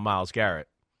right now, Myles Garrett.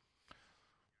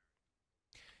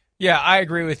 Yeah, I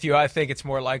agree with you. I think it's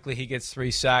more likely he gets 3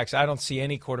 sacks. I don't see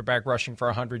any quarterback rushing for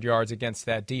 100 yards against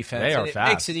that defense. They are fast.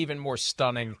 It makes it even more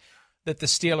stunning that the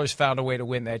Steelers found a way to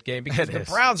win that game because the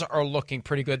Browns are looking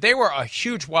pretty good. They were a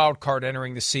huge wild card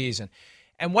entering the season.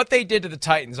 And what they did to the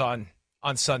Titans on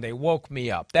Sunday woke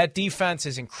me up. That defense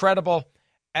is incredible,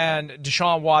 and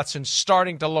Deshaun Watson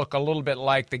starting to look a little bit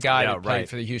like the guy that played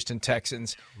for the Houston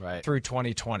Texans through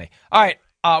 2020. All right.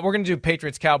 We're going to do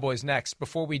Patriots-Cowboys next.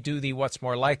 Before we do the What's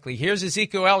More Likely, here's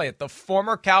Ezekiel Elliott, the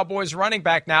former Cowboys running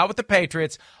back now with the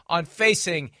Patriots, on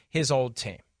facing his old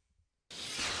team.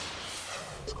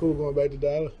 It's cool going back to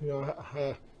Dallas.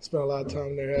 I spent a lot of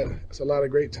time there. It's a lot of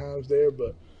great times there,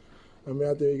 but I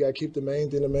think you got to keep the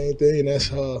main thing, and that's,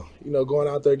 going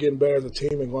out there, getting better as a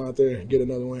team and going out there and get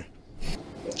another win.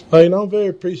 I'm very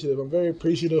appreciative. I'm very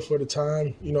appreciative for the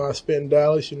time, I spent in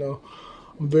Dallas,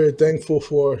 I'm very thankful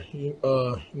for,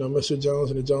 Mr. Jones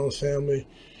and the Jones family,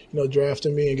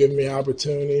 drafting me and giving me an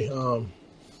opportunity.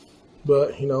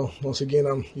 But, once again,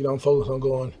 I'm focused on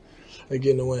going and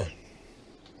getting the win.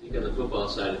 I think on the football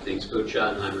side of things, Coach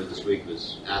Schottenheimer this week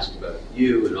was asked about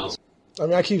you and also.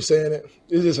 I keep saying it.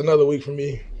 It's just another week for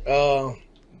me.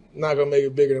 Not going to make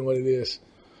it bigger than what it is.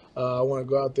 I want to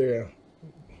go out there and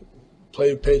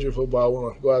play Patriot football. I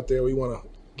want to go out there. We want to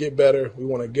get better. We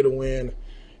want to get a win.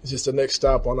 It's just the next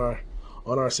stop on our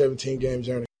 17-game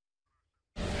journey.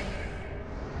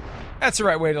 That's the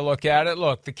right way to look at it.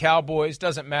 Look, the Cowboys,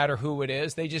 doesn't matter who it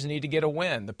is, they just need to get a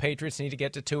win. The Patriots need to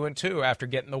get to 2-2 after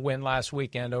getting the win last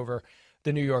weekend over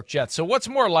the New York Jets. So what's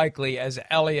more likely as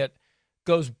Elliott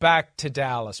goes back to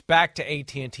Dallas, back to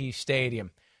AT&T Stadium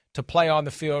to play on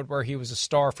the field where he was a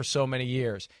star for so many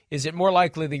years? Is it more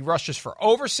likely that he rushes for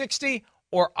over 60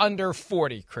 or under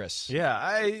 40, Chris?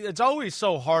 Yeah, it's always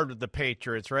so hard with the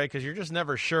Patriots, right? Because you're just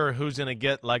never sure who's going to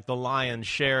get like the lion's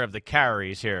share of the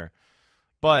carries here.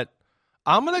 But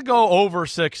I'm going to go over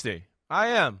 60. I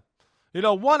am.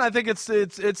 I think it's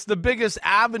the biggest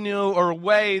avenue or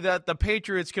way that the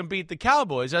Patriots can beat the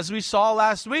Cowboys, as we saw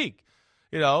last week.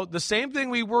 The same thing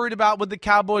we worried about with the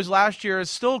Cowboys last year is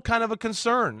still kind of a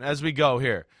concern as we go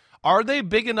here. Are they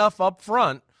big enough up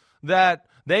front that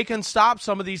they can stop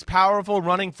some of these powerful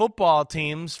running football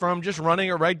teams from just running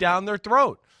it right down their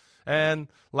throat? And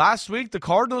last week, the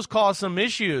Cardinals caused some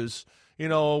issues,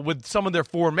 with some of their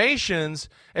formations.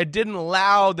 It didn't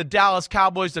allow the Dallas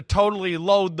Cowboys to totally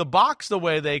load the box the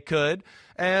way they could.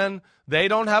 And they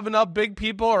don't have enough big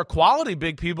people or quality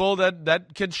big people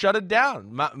that can shut it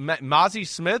down. Mazi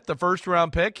Smith, the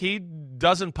first-round pick, he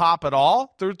doesn't pop at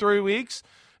all through 3 weeks.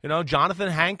 Jonathan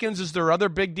Hankins is their other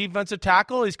big defensive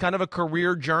tackle. He's kind of a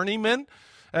career journeyman.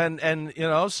 And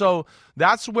so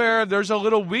that's where there's a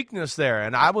little weakness there.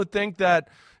 And I would think that,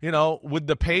 with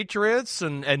the Patriots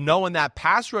and knowing that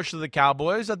pass rush of the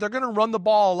Cowboys, that they're going to run the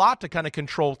ball a lot to kind of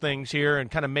control things here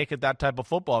and kind of make it that type of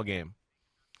football game.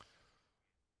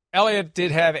 Elliott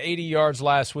did have 80 yards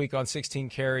last week on 16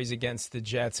 carries against the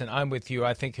Jets, and I'm with you.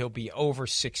 I think he'll be over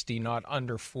 60, not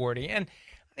under 40. And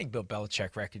I think Bill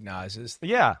Belichick recognizes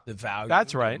the value,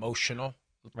 that's right, emotional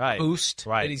boost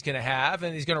that he's going to have,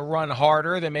 and he's going to run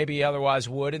harder than maybe he otherwise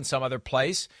would in some other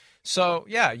place. So,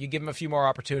 you give him a few more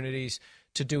opportunities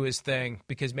to do his thing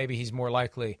because maybe he's more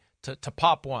likely to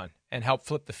pop one and help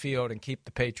flip the field and keep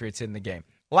the Patriots in the game.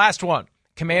 Last one,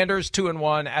 Commanders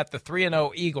 2-1 at the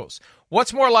 3-0 Eagles.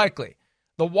 What's more likely?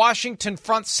 The Washington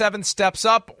front seven steps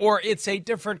up, or it's a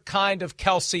different kind of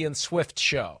Kelsey and Swift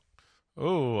show?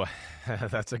 Ooh,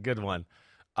 that's a good one.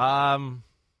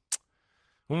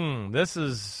 This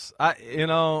is, I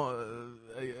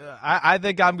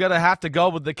think I'm going to have to go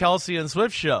with the Kelce and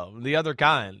Swift show, the other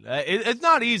kind. It's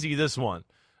not easy, this one.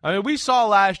 I mean, we saw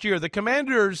last year the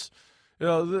Commanders,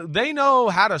 they know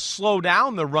how to slow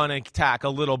down the running attack a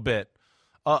little bit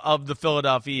of the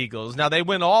Philadelphia Eagles. Now, they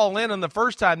went all in on the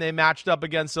first time they matched up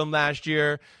against them last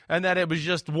year, and then it was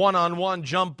just one-on-one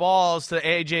jump balls to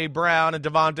A.J. Brown and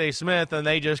Devontae Smith, and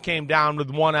they just came down with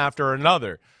one after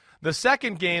another. The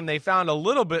second game, they found a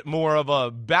little bit more of a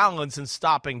balance in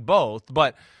stopping both.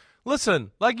 But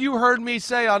listen, like you heard me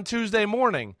say on Tuesday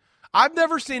morning, I've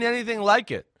never seen anything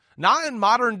like it. Not in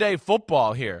modern-day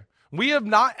football here. We have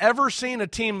not ever seen a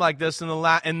team like this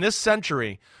in this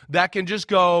century that can just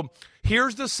go,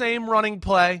 here's the same running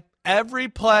play, every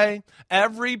play,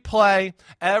 and we're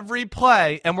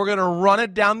going to run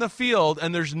it down the field,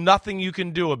 and there's nothing you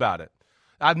can do about it.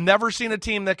 I've never seen a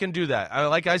team that can do that.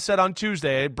 Like I said on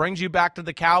Tuesday, it brings you back to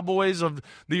the Cowboys of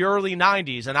the early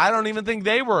 90s, and I don't even think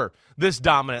they were this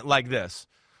dominant like this.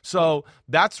 So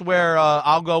that's where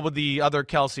I'll go with the other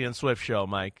Kelce and Swift show,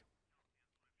 Mike.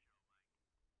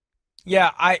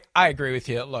 Yeah, I agree with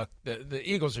you. Look, the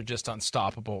Eagles are just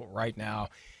unstoppable right now.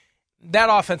 That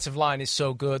offensive line is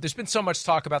so good. There's been so much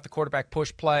talk about the quarterback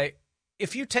push play.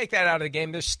 If you take that out of the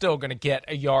game, they're still going to get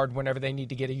a yard whenever they need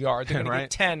to get a yard. They're going to get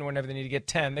 10 whenever they need to get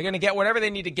 10. They're going to get whatever they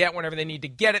need to get whenever they need to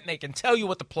get it, and they can tell you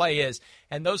what the play is.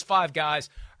 And those 5 guys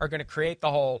are going to create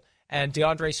the hole, and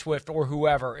DeAndre Swift or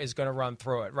whoever is going to run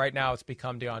through it. Right now it's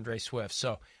become DeAndre Swift.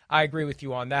 So I agree with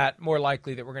you on that. More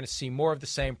likely that we're going to see more of the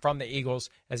same from the Eagles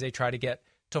as they try to get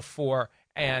to 4.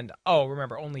 And,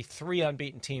 remember, only 3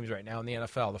 unbeaten teams right now in the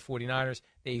NFL, the 49ers,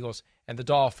 the Eagles, and the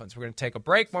Dolphins. We're going to take a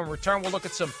break. When we return, we'll look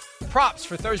at some props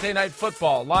for Thursday Night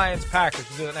Football, Lions, Packers.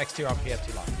 We'll do that next here on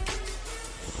PFT Live.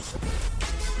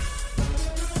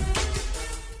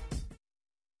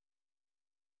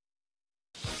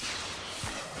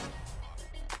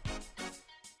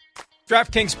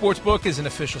 DraftKings Sportsbook is an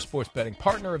official sports betting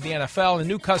partner of the NFL, and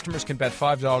new customers can bet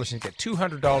 $5 and get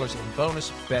 $200 in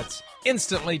bonus bets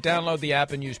instantly. Download the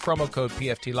app and use promo code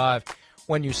PFTLive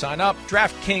when you sign up.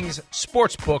 DraftKings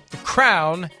Sportsbook, the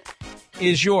crown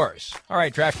is yours. All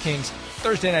right, DraftKings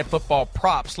Thursday Night Football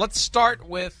props. Let's start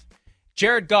with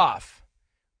Jared Goff.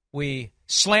 We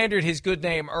slandered his good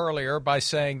name earlier by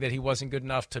saying that he wasn't good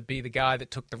enough to be the guy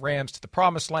that took the Rams to the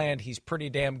promised land. He's pretty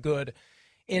damn good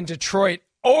in Detroit.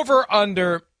 Over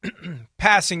under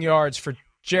passing yards for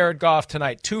Jared Goff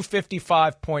tonight,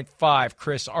 255.5.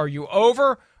 Chris, are you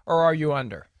over or are you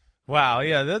under? Wow,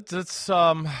 yeah, that's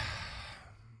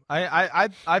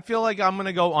I feel like I'm going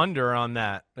to go under on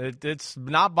that. It's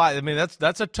not by. I mean,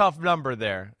 that's a tough number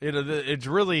there. It's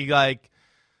really like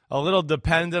a little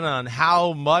dependent on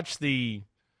how much the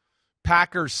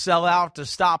Packers sell out to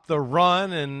stop the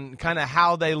run and kind of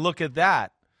how they look at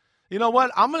that. You know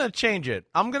what? I'm going to change it.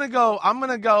 I'm going to go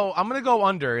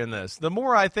under in this. The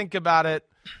more I think about it,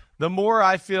 the more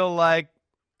I feel like,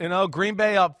 Green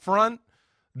Bay up front,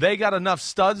 they got enough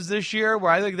studs this year where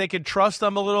I think they can trust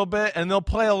them a little bit, and they'll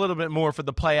play a little bit more for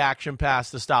the play action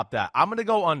pass to stop that. I'm going to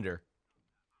go under.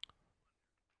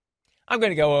 I'm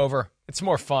going to go over. It's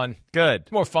more fun. Good.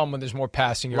 It's more fun when there's more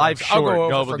passing yards. Life's short. I'll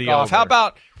go over for Goff. How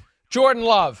about Jordan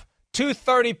Love?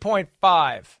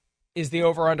 230.5. Is the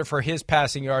over-under for his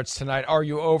passing yards tonight. Are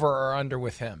you over or under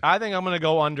with him? I think I'm going to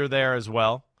go under there as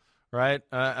well, right?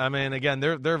 I mean, again,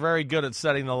 they're very good at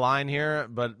setting the line here,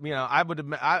 but,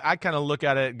 I kind of look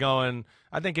at it going,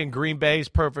 I think in Green Bay's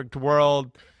perfect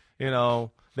world,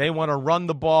 they want to run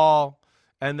the ball,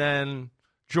 and then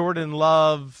Jordan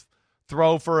Love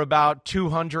throw for about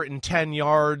 210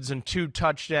 yards and 2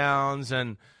 touchdowns,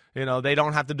 and they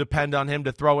don't have to depend on him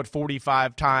to throw it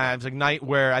 45 times. Ignite,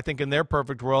 where I think in their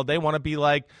perfect world, they want to be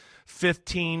like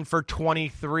 15 for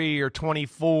 23 or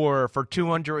 24 for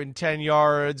 210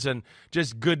 yards and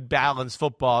just good balanced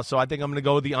football. So I think I'm going to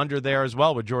go with the under there as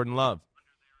well with Jordan Love.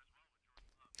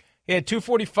 He had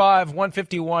 245,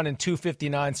 151, and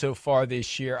 259 so far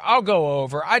this year. I'll go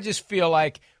over. I just feel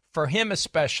like for him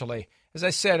especially, as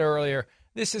I said earlier,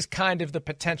 this is kind of the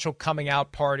potential coming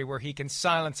out party where he can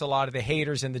silence a lot of the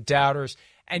haters and the doubters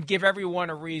and give everyone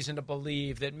a reason to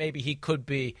believe that maybe he could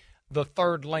be the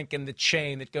third link in the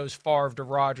chain that goes Favre to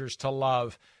Rodgers to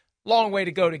Love. Long way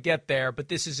to go to get there, but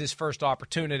this is his first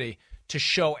opportunity to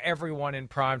show everyone in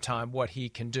primetime what he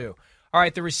can do. All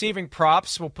right, the receiving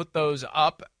props, we'll put those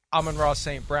up. Amon-Ra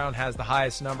St. Brown has the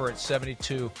highest number at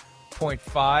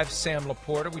 72.5. Sam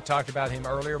Laporta, we talked about him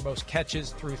earlier, most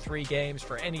catches through 3 games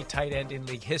for any tight end in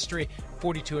league history,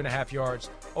 42.5 yards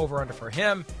over under for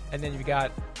him. And then you've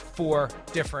got 4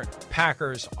 different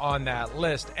Packers on that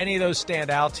list. Any of those stand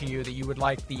out to you that you would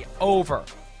like the over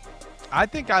I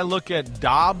think I look at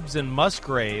Dobbs and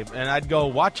Musgrave, and I'd go,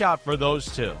 watch out for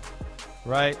those two,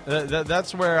 right?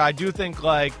 That's where I do think,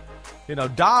 like,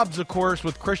 Dobbs, of course,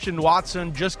 with Christian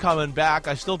Watson just coming back,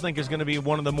 I still think is going to be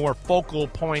one of the more focal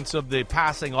points of the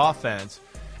passing offense.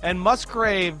 And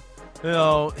Musgrave,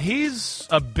 he's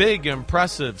a big,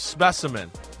 impressive specimen.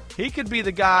 He could be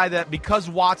the guy that, because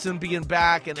Watson being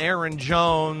back and Aaron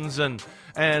Jones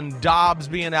and Dobbs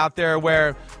being out there,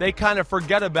 where they kind of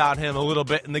forget about him a little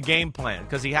bit in the game plan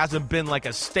because he hasn't been like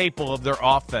a staple of their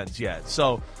offense yet.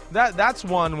 So that's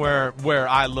one where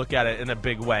I look at it in a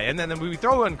big way. And then we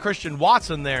throw in Christian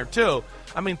Watson there too.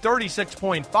 I mean,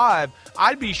 36.5.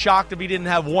 I'd be shocked if he didn't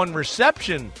have one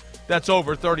reception that's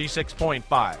over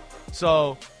 36.5.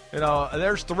 So,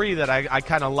 there's three that I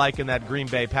kind of like in that Green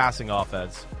Bay passing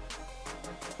offense.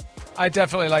 I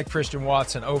definitely like Christian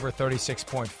Watson over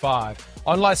 36.5.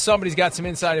 Unless somebody's got some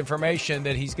inside information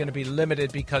that he's going to be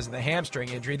limited because of the hamstring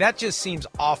injury. That just seems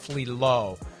awfully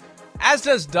low, as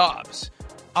does Dobbs.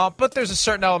 But there's a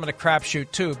certain element of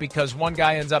crapshoot, too, because one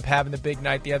guy ends up having the big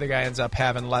night, the other guy ends up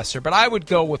having lesser. But I would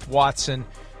go with Watson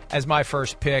as my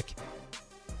first pick.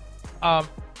 And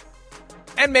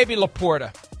maybe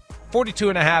Laporta.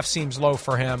 42.5 seems low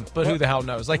for him, but who the hell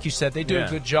knows? Like you said, they do a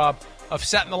good job of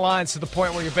setting the lines to the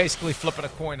point where you're basically flipping a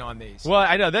coin on these. Well,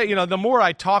 I know that, the more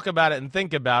I talk about it and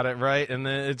think about it, right, and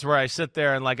it's where I sit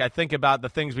there and, I think about the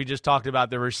things we just talked about,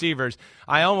 the receivers,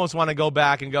 I almost want to go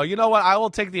back and go, you know what, I will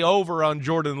take the over on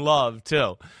Jordan Love,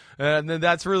 too. And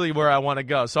that's really where I want to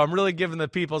go. So I'm really giving the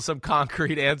people some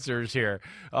concrete answers here.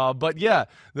 But, yeah,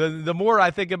 the more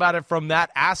I think about it from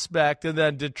that aspect, and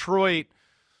then Detroit,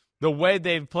 the way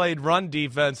they've played run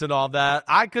defense and all that,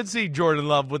 I could see Jordan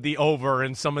Love with the over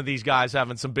and some of these guys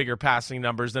having some bigger passing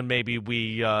numbers than maybe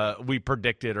we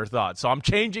predicted or thought. So I'm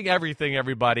changing everything,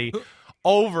 everybody.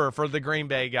 Over for the Green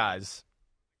Bay guys.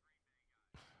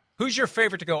 Who's your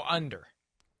favorite to go under?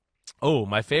 Oh,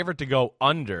 my favorite to go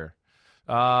under.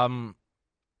 That's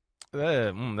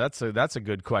a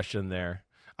good question there.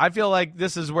 I feel like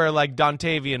this is where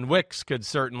Dontavian Wicks could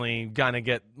certainly kind of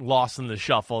get lost in the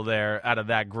shuffle there out of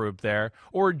that group there.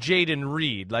 Or Jaden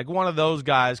Reed. One of those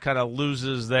guys kind of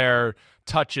loses their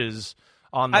touches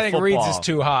on the football. I think Reed's is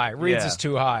too high. Reed's is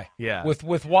too high. Yeah.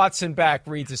 With Watson back,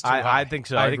 Reed's is too high. I think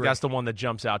so. I think that's the one that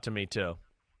jumps out to me too.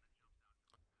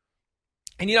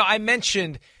 And, I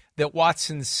mentioned that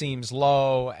Watson seems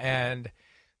low, and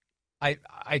I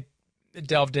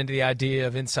delved into the idea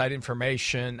of inside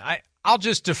information. I'll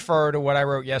just defer to what I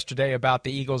wrote yesterday about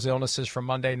the Eagles' illnesses from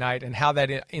Monday night and how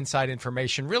that inside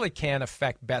information really can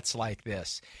affect bets like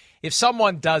this. If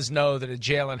someone does know that a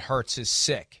Jalen Hurts is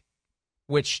sick,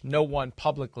 which no one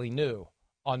publicly knew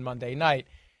on Monday night,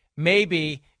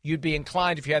 maybe you'd be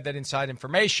inclined, if you had that inside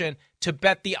information, to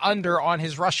bet the under on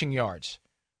his rushing yards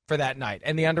for that night,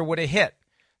 and the under would have hit.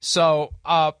 So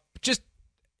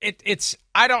It's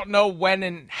I don't know when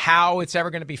and how it's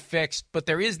ever going to be fixed, but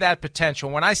there is that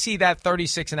potential. When I see that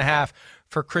 36.5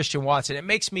 for Christian Watson, it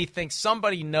makes me think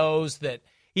somebody knows that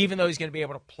even though he's going to be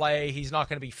able to play, he's not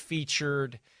going to be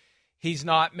featured. He's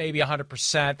not maybe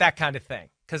 100%, that kind of thing.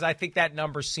 Because I think that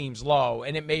number seems low,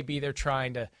 and it may be they're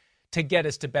trying to get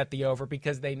us to bet the over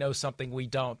because they know something we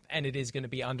don't, and it is going to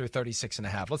be under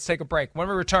 36.5. Let's take a break. When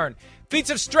we return, feats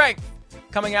of strength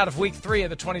coming out of Week 3 of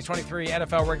the 2023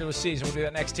 NFL regular season. We'll do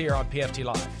that next here on PFT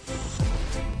Live.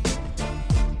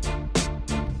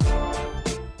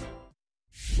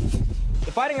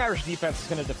 The Fighting Irish defense is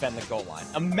going to defend the goal line.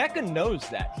 Emeka knows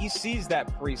that. He sees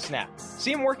that pre-snap.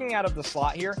 See him working out of the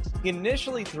slot here? He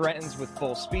initially threatens with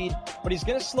full speed, but he's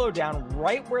going to slow down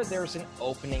right where there's an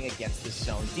opening against the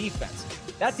zone defense.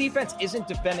 That defense isn't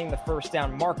defending the first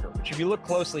down marker, which if you look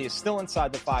closely is still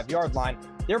inside the 5-yard line.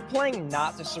 They're playing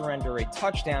not to surrender a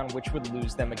touchdown, which would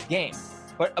lose them a game.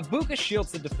 But Ibuka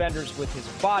shields the defenders with his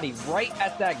body right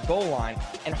at that goal line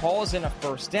and hauls in a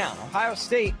first down. Ohio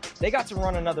State, they got to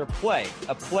run another play,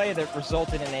 a play that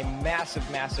resulted in a massive,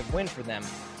 massive win for them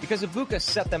because Ibuka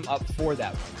set them up for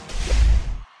that win.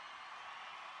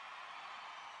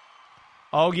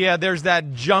 Oh, yeah, there's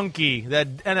that junkie, that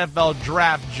NFL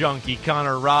draft junkie,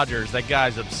 Connor Rogers. That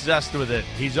guy's obsessed with it.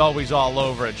 He's always all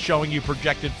over it, showing you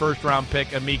projected first-round pick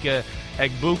Emeka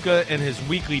Egbuka in his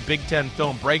weekly Big Ten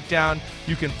film breakdown.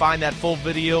 You can find that full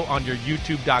video on your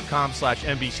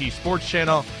youtube.com/NBC Sports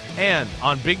channel. And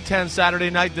on Big Ten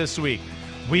Saturday night this week,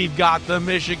 we've got the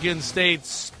Michigan State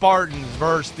Spartans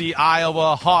versus the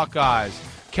Iowa Hawkeyes.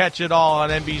 Catch it all on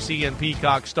NBC and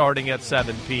Peacock starting at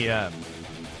 7 p.m.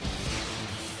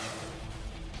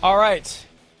 All right,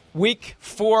 Week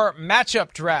 4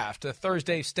 matchup draft, a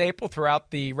Thursday staple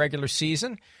throughout the regular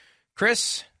season.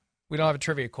 Chris, we don't have a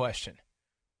trivia question.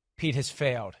 Pete has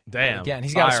failed. Damn. Again,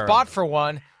 he's got a spot for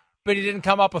one, but he didn't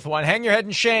come up with one. Hang your head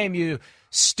in shame, you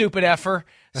stupid effer.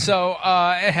 So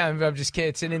I'm just kidding.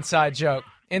 It's an inside joke.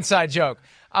 Inside joke.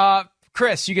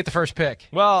 Chris, you get the first pick.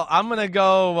 Well, I'm going to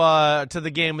go to the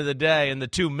game of the day and the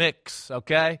two Micks,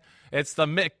 okay? It's a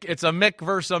Mick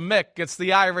versus a Mick. It's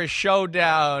the Irish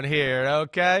showdown here,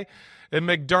 okay? And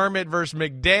McDermott versus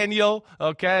McDaniel,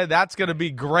 okay? That's going to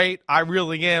be great. I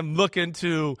really am looking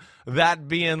to that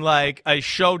being like a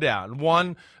showdown.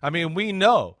 We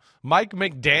know Mike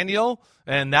McDaniel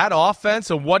and that offense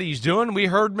and what he's doing, we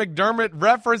heard McDermott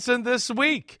referencing this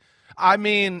week. I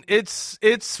mean, it's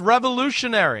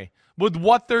revolutionary with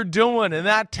what they're doing and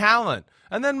that talent.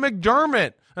 And then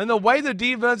McDermott and the way the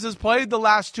defense has played the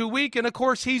last 2 weeks. And, of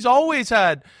course, he's always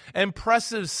had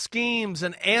impressive schemes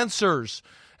and answers.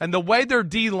 And the way their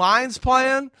D-line's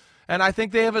playing, and I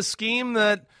think they have a scheme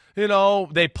that,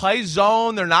 they play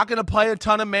zone. They're not going to play a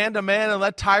ton of man-to-man and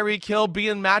let Tyreek Hill be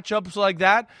in matchups like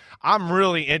that. I'm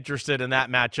really interested in that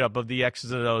matchup of the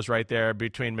X's and O's right there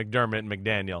between McDermott and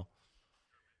McDaniel.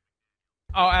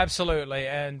 Oh, absolutely.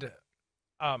 And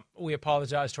we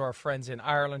apologize to our friends in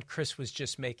Ireland. Chris was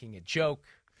just making a joke.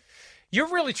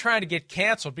 You're really trying to get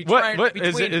canceled between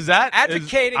advocating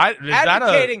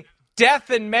death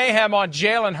and mayhem on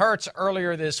Jalen Hurts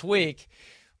earlier this week,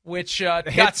 which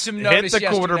got some notice yesterday.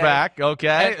 Hit the quarterback,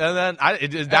 okay. And then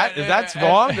is that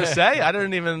wrong to say? I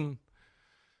didn't even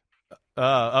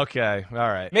okay, all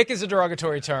right. Mick is a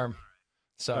derogatory term.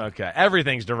 So okay,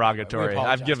 everything's derogatory.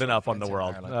 I've given up on the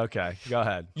world. Okay, go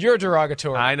ahead. You're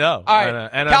derogatory. I know. All right.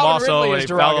 And I'm also a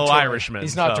fellow Irishman.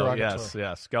 He's not derogatory.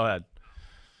 Yes, go ahead.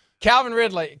 Calvin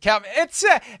Ridley. It's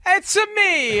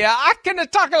me. I can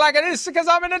talk like this because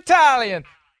I'm an Italian.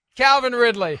 Calvin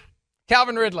Ridley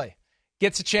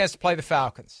gets a chance to play the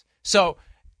Falcons. So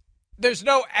there's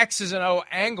no X's and O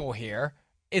angle here.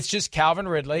 It's just Calvin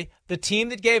Ridley, the team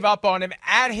that gave up on him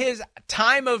at his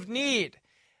time of need.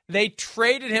 They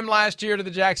traded him last year to the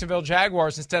Jacksonville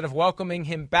Jaguars instead of welcoming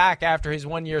him back after his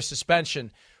 1-year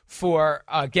suspension for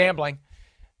gambling,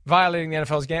 violating the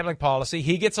NFL's gambling policy.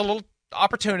 He gets a little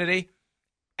opportunity,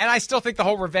 and I still think the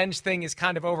whole revenge thing is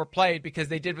kind of overplayed because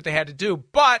they did what they had to do,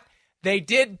 but they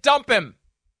did dump him.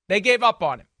 They gave up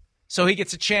on him. So he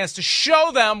gets a chance to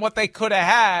show them what they could have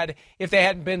had if they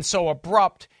hadn't been so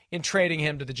abrupt in trading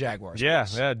him to the Jaguars.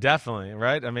 Yeah, definitely,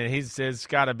 right? I mean, it's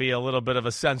got to be a little bit of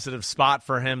a sensitive spot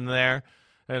for him there,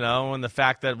 and the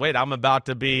fact that, wait, I'm about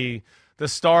to be the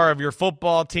star of your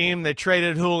football team. They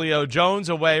traded Julio Jones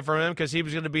away from him because he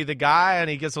was going to be the guy, and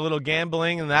he gets a little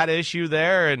gambling and that issue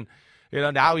there, and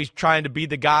now he's trying to be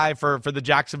the guy for the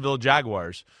Jacksonville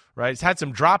Jaguars. Right, he's had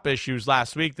some drop issues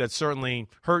last week that certainly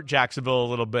hurt Jacksonville a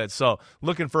little bit. So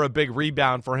looking for a big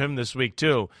rebound for him this week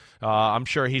too. I'm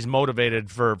sure he's motivated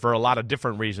for a lot of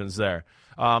different reasons there.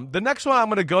 The next one I'm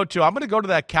going to go to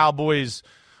that Cowboys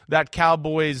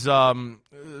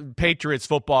Patriots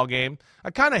football game.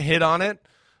 I kind of hit on it,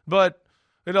 but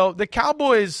the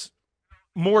Cowboys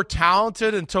more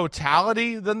talented in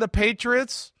totality than the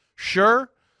Patriots,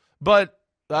 sure, but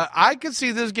I could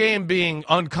see this game being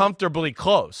uncomfortably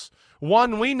close.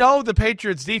 One, we know the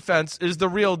Patriots defense is the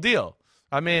real deal.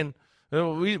 I mean,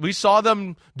 we saw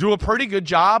them do a pretty good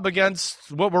job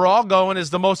against what we're all going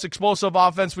is the most explosive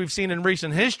offense we've seen in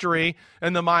recent history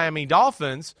in the Miami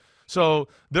Dolphins. So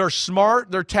they're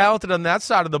smart, they're talented on that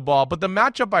side of the ball. But the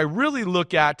matchup I really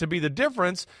look at to be the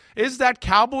difference is that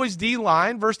Cowboys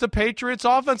D-line versus the Patriots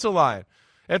offensive line.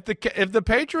 If the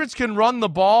Patriots can run the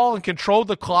ball and control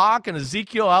the clock, and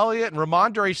Ezekiel Elliott and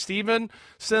Ramondre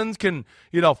Stevenson can,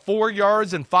 4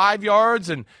 yards and 5 yards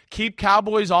and keep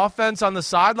Cowboys offense on the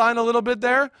sideline a little bit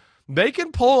there, they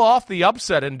can pull off the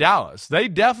upset in Dallas. They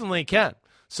definitely can.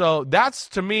 So that's,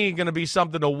 to me, going to be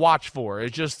something to watch for.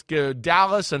 It's just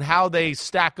Dallas and how they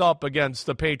stack up against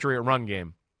the Patriot run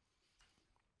game.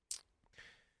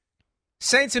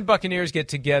 Saints and Buccaneers get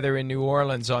together in New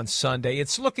Orleans on Sunday.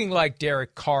 It's looking like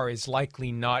Derek Carr is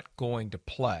likely not going to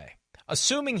play.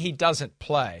 Assuming he doesn't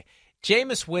play,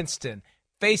 Jameis Winston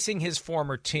facing his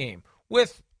former team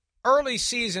with early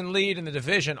season lead in the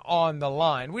division on the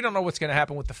line. We don't know what's going to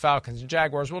happen with the Falcons and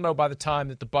Jaguars. We'll know by the time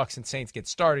that the Bucs and Saints get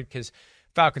started because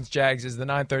Falcons-Jags is the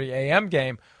 9:30 a.m.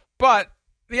 game. But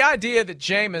the idea that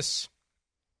Jameis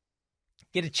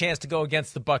get a chance to go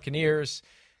against the Buccaneers,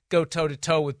 go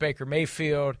toe-to-toe with Baker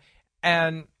Mayfield,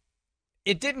 and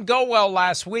it didn't go well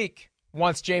last week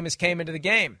once Jameis came into the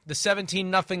game. The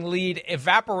 17-0 lead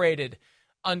evaporated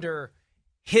under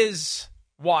his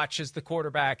watch as the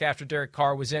quarterback after Derek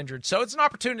Carr was injured. So it's an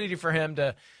opportunity for him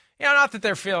to, not that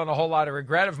they're feeling a whole lot of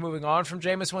regret of moving on from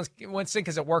Jameis Winston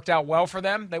because it worked out well for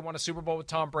them. They won a Super Bowl with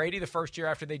Tom Brady the first year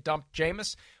after they dumped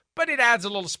Jameis. but it adds a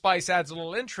little spice, adds a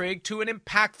little intrigue to an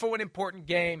impactful and important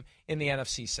game in the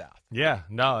NFC South. Yeah,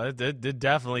 no, it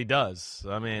definitely does.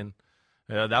 I mean,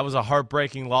 that was a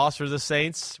heartbreaking loss for the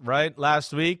Saints, right,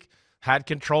 last week. Had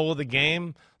control of the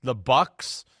game. The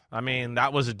Bucs, I mean,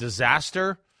 that was a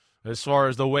disaster as far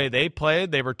as the way they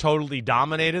played. They were totally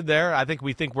dominated there. I think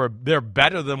they're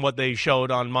better than what they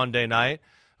showed on Monday night.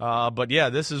 But, yeah,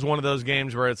 this is one of those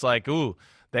games where it's like, ooh,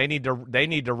 they need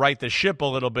to right the ship a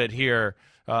little bit here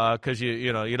because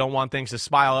you don't want things to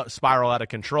spiral out of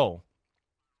control.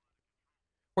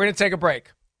 We're going to take a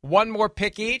break. One more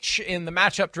pick each in the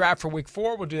matchup draft for Week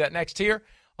 4. We'll do that next here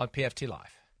on PFT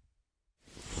Live.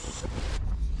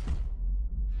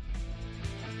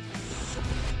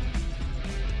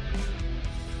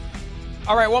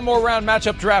 All right, one more round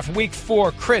matchup draft, Week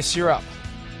 4. Chris, you're up.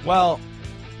 Well,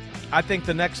 I think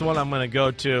the next one I'm going to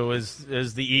go to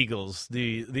is the Eagles,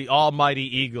 the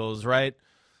almighty Eagles, right?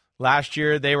 Last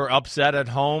year they were upset at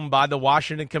home by the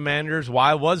Washington Commanders.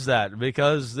 Why was that?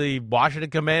 Because the Washington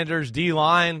Commanders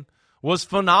D-line was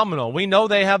phenomenal. We know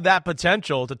they have that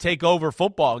potential to take over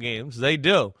football games. They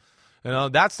do.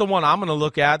 That's the one I'm going to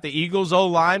look at, the Eagles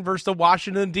O-line versus the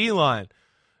Washington D-line.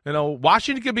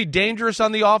 Washington could be dangerous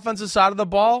on the offensive side of the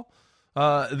ball.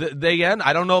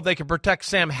 I don't know if they can protect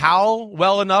Sam Howell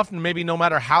well enough, maybe no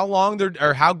matter how long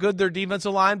or how good their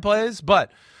defensive line plays,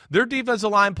 but their defensive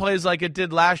line plays like it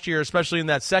did last year, especially in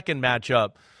that second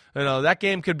matchup. That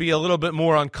game could be a little bit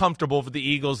more uncomfortable for the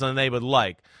Eagles than they would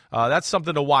like. That's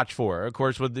something to watch for. Of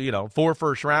course, with 4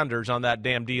 first-rounders on that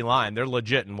damn D-line, they're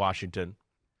legit in Washington.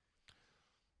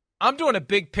 I'm doing a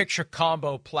big picture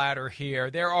combo platter here.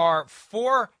 There are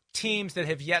 4 teams that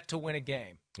have yet to win a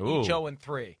game, each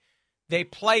 0-3. They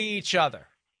play each other.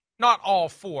 Not all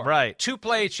 4. Right. 2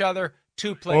 play each other,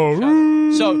 2 play each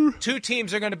other. So 2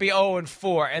 teams are going to be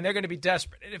 0-4, and they're going to be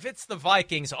desperate. And if it's the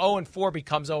Vikings, 0-4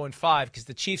 becomes 0-5 because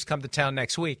the Chiefs come to town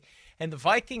next week. And the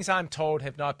Vikings, I'm told,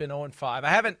 have not been 0-5. I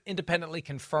haven't independently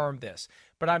confirmed this,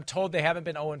 but I'm told they haven't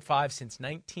been 0-5 since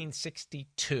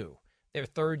 1962, their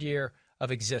 3rd year of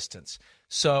existence.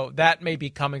 So that may be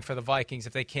coming for the Vikings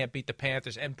if they can't beat the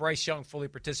Panthers. And Bryce Young fully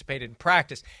participated in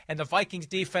practice. And the Vikings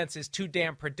defense is too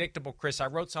damn predictable, Chris. I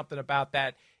wrote something about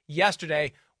that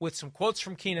yesterday with some quotes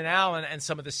from Keenan Allen and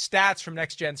some of the stats from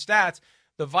Next Gen Stats.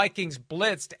 The Vikings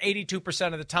blitzed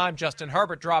 82% of the time. Justin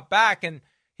Herbert dropped back, and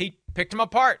he picked him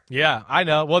apart. Yeah, I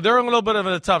know. Well, they're in a little bit of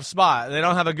a tough spot. They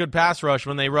don't have a good pass rush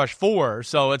when they rush 4.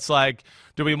 So it's like,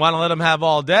 do we want to let them have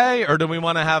all day, or do we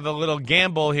want to have a little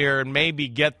gamble here and maybe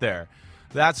get there?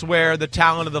 That's where the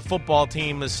talent of the football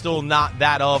team is still not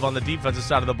that on the defensive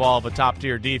side of the ball of a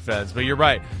top-tier defense. But you're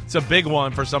right. It's a big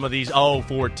one for some of these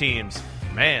 0-4 teams.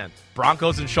 Man,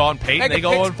 Broncos and Sean Payton, they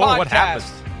go 0-4. What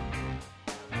happens?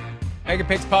 Mega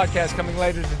Picks podcast coming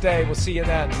later today. We'll see you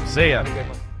then. See ya. Have a good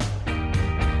one.